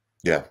it.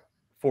 Yeah.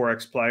 For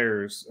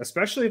ex-players,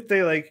 especially if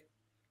they, like,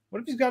 what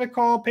if he's got to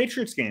call a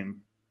Patriots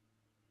game?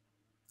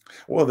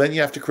 Well, then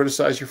you have to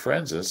criticize your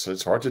friends.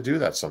 It's hard to do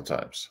that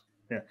sometimes.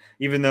 Yeah,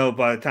 even though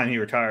by the time he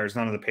retires,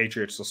 none of the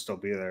Patriots will still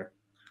be there.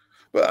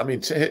 But I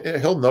mean,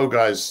 he'll know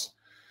guys.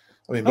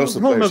 I mean, most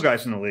of the players, he'll know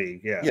guys in the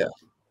league. Yeah.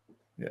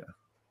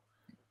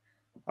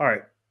 All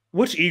right,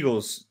 which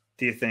Eagles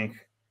do you think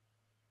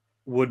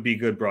would be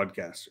good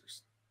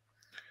broadcasters?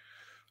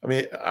 I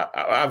mean,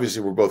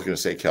 obviously, we're both going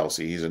to say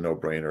Kelsey. He's a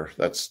no-brainer.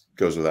 That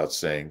goes without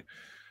saying.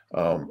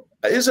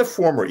 Is a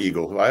former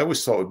Eagle who I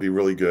always thought would be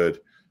really good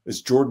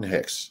is Jordan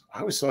Hicks. I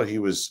always thought he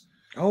was.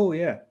 Oh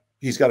yeah.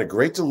 He's got a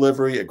great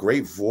delivery, a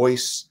great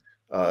voice,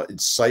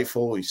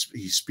 insightful.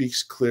 He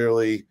speaks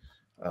clearly.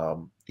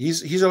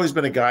 He's always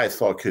been a guy I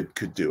thought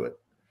could do it.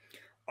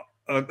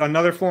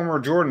 Another former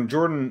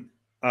Jordan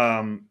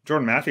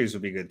Matthews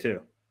would be good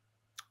too.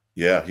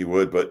 Yeah, he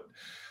would, but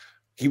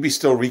he'd be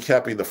still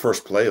recapping the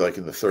first play, like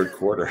in the third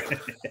quarter.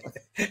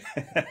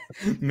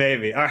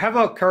 Maybe. All right, how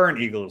about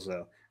current Eagles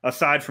though,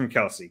 aside from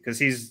Kelsey, because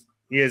he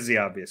is the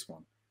obvious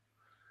one.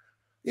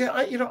 Yeah,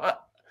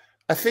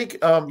 I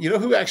think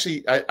who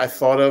actually I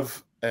thought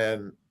of,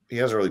 and he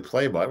hasn't really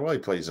played much. Well, he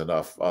plays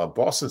enough.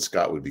 Boston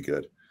Scott would be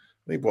good.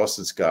 I think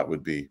Boston Scott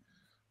would be.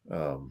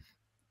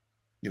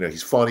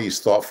 He's funny. He's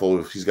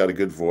thoughtful. He's got a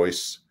good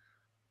voice.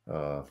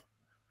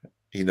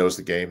 He knows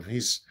the game.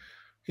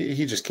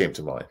 He just came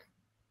to mind.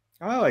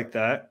 I like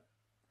that.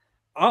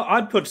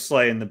 I'd put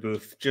Slay in the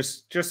booth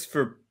just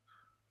for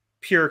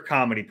pure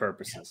comedy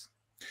purposes.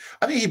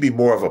 I think he'd be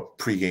more of a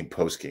pregame,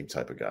 postgame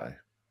type of guy.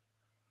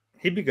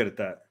 He'd be good at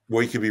that.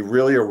 Where he could be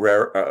really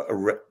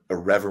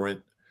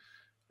irreverent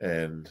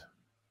and,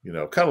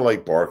 kind of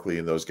like Barkley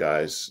and those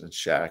guys and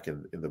Shaq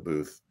in the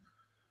booth,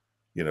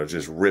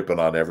 just ripping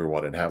on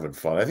everyone and having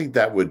fun. I think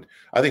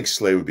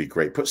Slay would be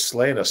great. Put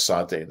Slay and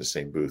Asante in the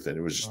same booth, and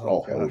it was just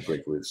all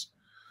great booths.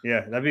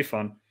 Yeah, that'd be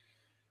fun.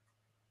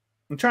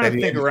 I'm trying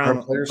to think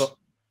around.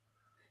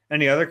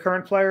 Any other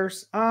current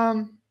players?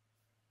 I'm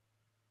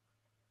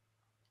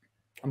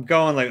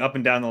going like up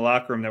and down the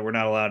locker room that we're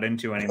not allowed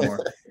into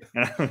anymore.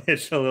 And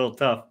it's a little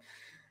tough.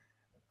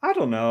 I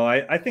don't know.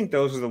 I think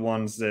those are the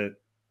ones that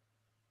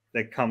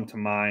come to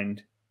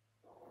mind.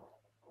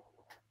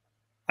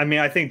 I mean,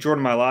 I think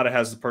Jordan Mailata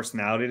has the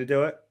personality to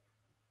do it.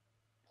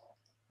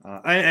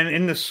 And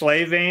in the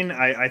Slay vein,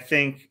 I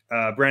think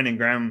Brandon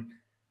Graham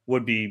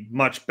would be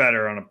much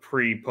better on a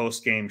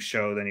post game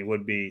show than he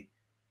would be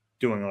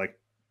doing like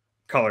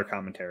color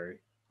commentary.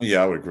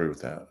 Yeah, I would agree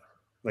with that.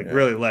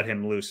 Really let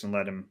him loose and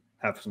let him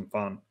have some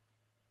fun.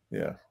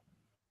 Yeah.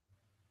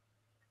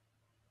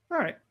 All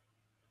right.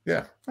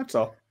 Yeah. That's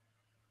all.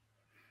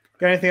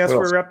 Got anything else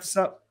before we wrap this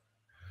up?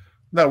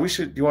 No, we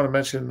should. Do you want to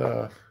mention?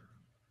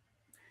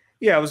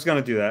 Yeah, I was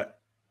going to do that.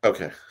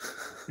 Okay.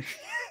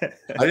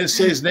 I didn't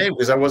say his name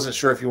because I wasn't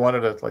sure if you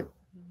wanted to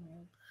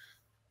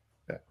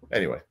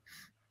anyway.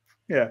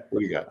 Yeah. What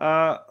do you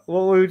got?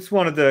 Well, we just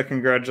wanted to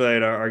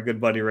congratulate our good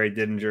buddy Ray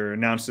Didinger,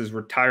 announced his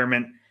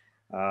retirement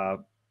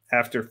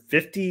after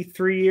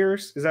 53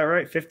 years. Is that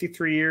right?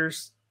 53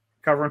 years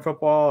covering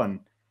football. And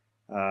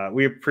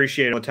we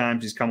appreciate all the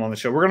times he's come on the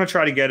show. We're going to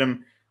try to get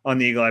him on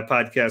the Eagle Eye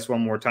podcast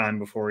one more time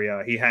before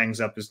he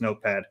hangs up his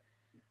notepad.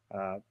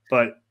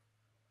 But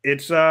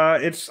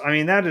I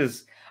mean, that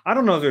is, I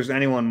don't know if there's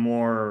anyone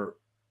more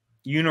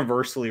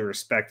universally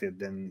respected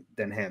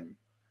than him.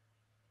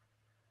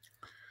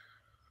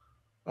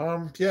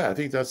 Yeah, I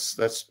think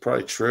that's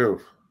probably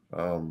true.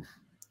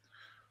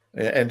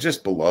 And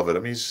just beloved. I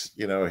mean,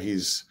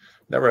 he's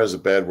never has a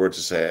bad word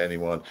to say to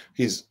anyone.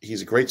 He's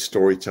a great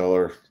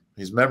storyteller.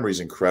 His memory's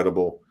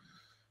incredible.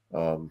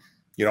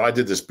 I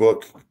did this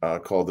book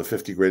called The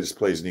 50 Greatest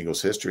Plays in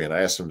Eagles History, and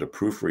I asked him to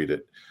proofread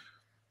it.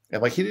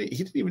 And like he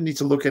didn't even need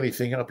to look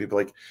anything up. He'd be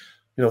like,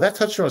 that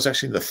touchdown was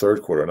actually in the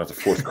third quarter, not the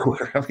fourth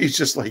quarter. I mean, he's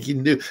just like, he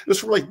knew. It was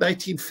from like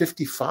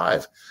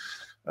 1955.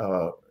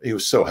 He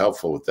was so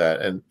helpful with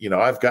that. And,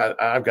 I've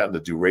gotten to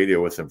do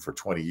radio with him for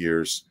 20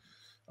 years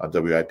on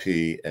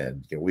WIP,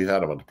 and we've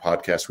had him on the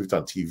podcast. We've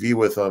done TV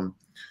with him.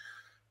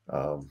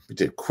 We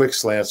did quick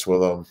slants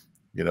with him,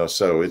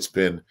 so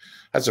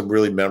had some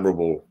really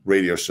memorable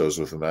radio shows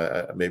with him.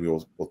 Maybe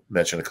we'll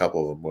mention a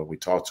couple of them when we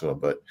talk to him,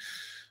 but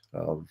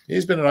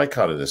he's been an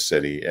icon in this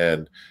city.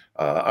 And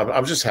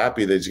I'm just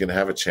happy that he's going to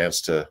have a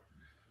chance to,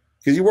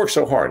 because he works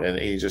so hard, and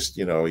he just,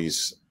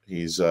 he's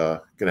going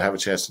to have a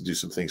chance to do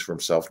some things for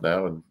himself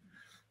now and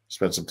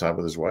spend some time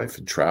with his wife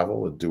and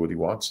travel and do what he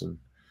wants. And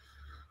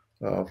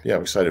I'm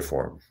excited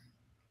for him.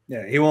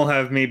 Yeah, he won't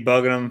have me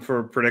bugging him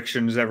for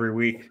predictions every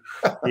week.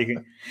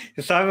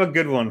 So I have a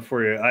good one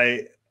for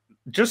you.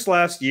 Just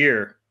last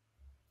year,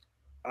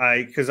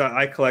 because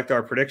I collect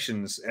our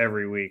predictions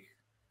every week,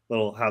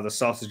 little how the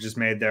sausage is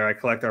made there. I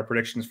collect our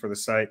predictions for the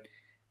site.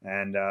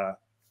 And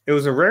it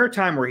was a rare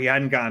time where he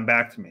hadn't gotten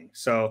back to me.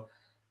 So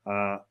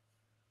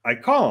I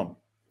call him,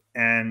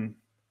 and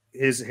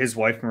his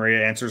wife,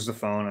 Maria, answers the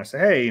phone. I say,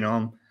 hey,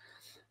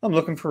 I'm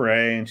looking for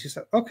Ray. And she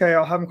said, okay,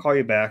 I'll have him call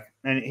you back.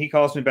 And he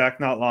calls me back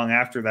not long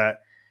after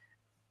that.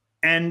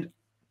 And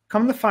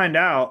come to find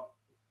out,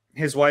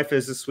 his wife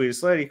is the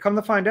sweetest lady. Come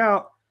to find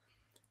out,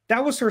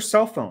 that was her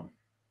cell phone.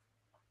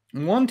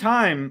 One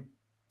time,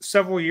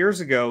 several years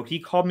ago, he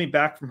called me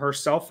back from her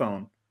cell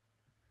phone,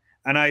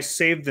 and I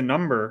saved the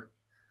number,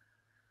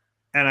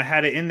 and I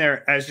had it in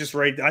there as just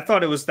right. I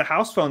thought it was the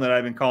house phone that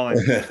I've been calling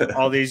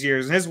all these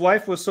years. And his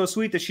wife was so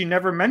sweet that she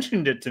never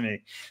mentioned it to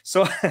me.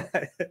 So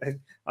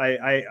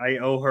I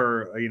owe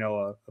her,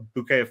 a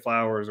bouquet of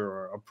flowers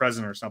or a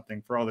present or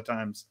something for all the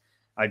times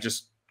I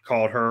just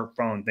called her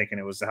phone thinking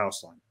it was the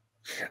house line.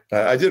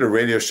 I did a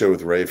radio show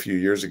with Ray a few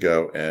years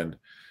ago, and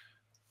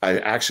I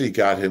actually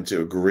got him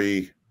to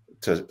agree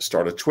to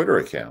start a Twitter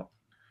account.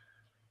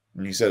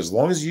 And he said, as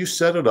long as you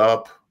set it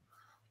up,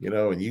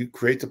 and you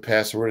create the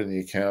password in the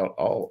account,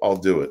 I'll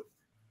do it.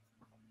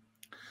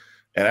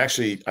 And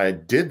actually I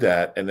did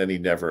that. And then he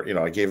never,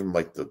 I gave him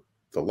like the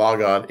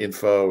logon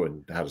info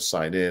and how to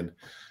sign in.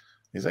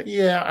 He's like,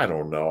 yeah, I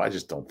don't know. I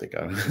just don't think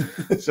I'm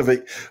so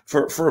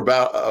for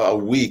about a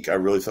week, I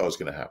really thought it was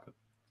going to happen.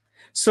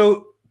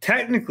 So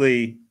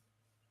technically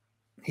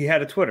he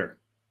had a Twitter.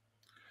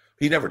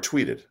 He never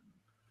tweeted,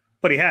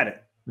 but he had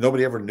it.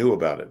 Nobody ever knew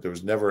about it. There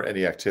was never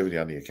any activity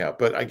on the account,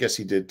 but I guess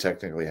he did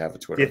technically have a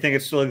Twitter. Do you think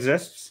it still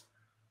exists?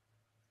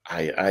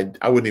 I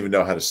wouldn't even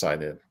know how to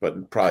sign in,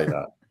 but probably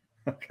not.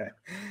 Okay.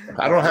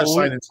 I don't know how to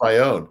sign into my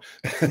own.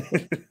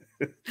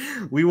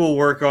 We will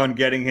work on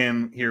getting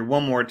him here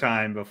one more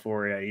time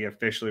before he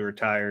officially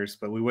retires,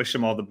 but we wish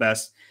him all the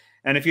best.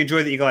 And if you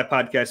enjoy the Eagle Eye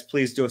podcast,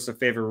 please do us a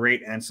favor,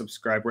 rate and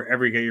subscribe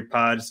wherever you get your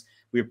pods.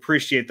 We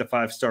appreciate the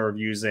 5-star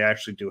reviews. They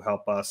actually do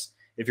help us.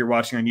 If you're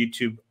watching on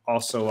YouTube,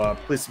 also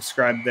please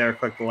subscribe there,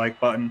 click the like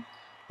button.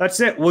 That's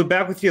it. We'll be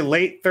back with you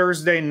late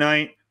Thursday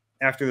night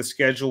after the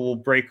schedule. We'll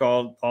break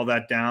all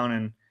that down,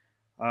 and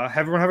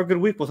everyone have a good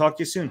week. We'll talk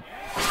to you soon.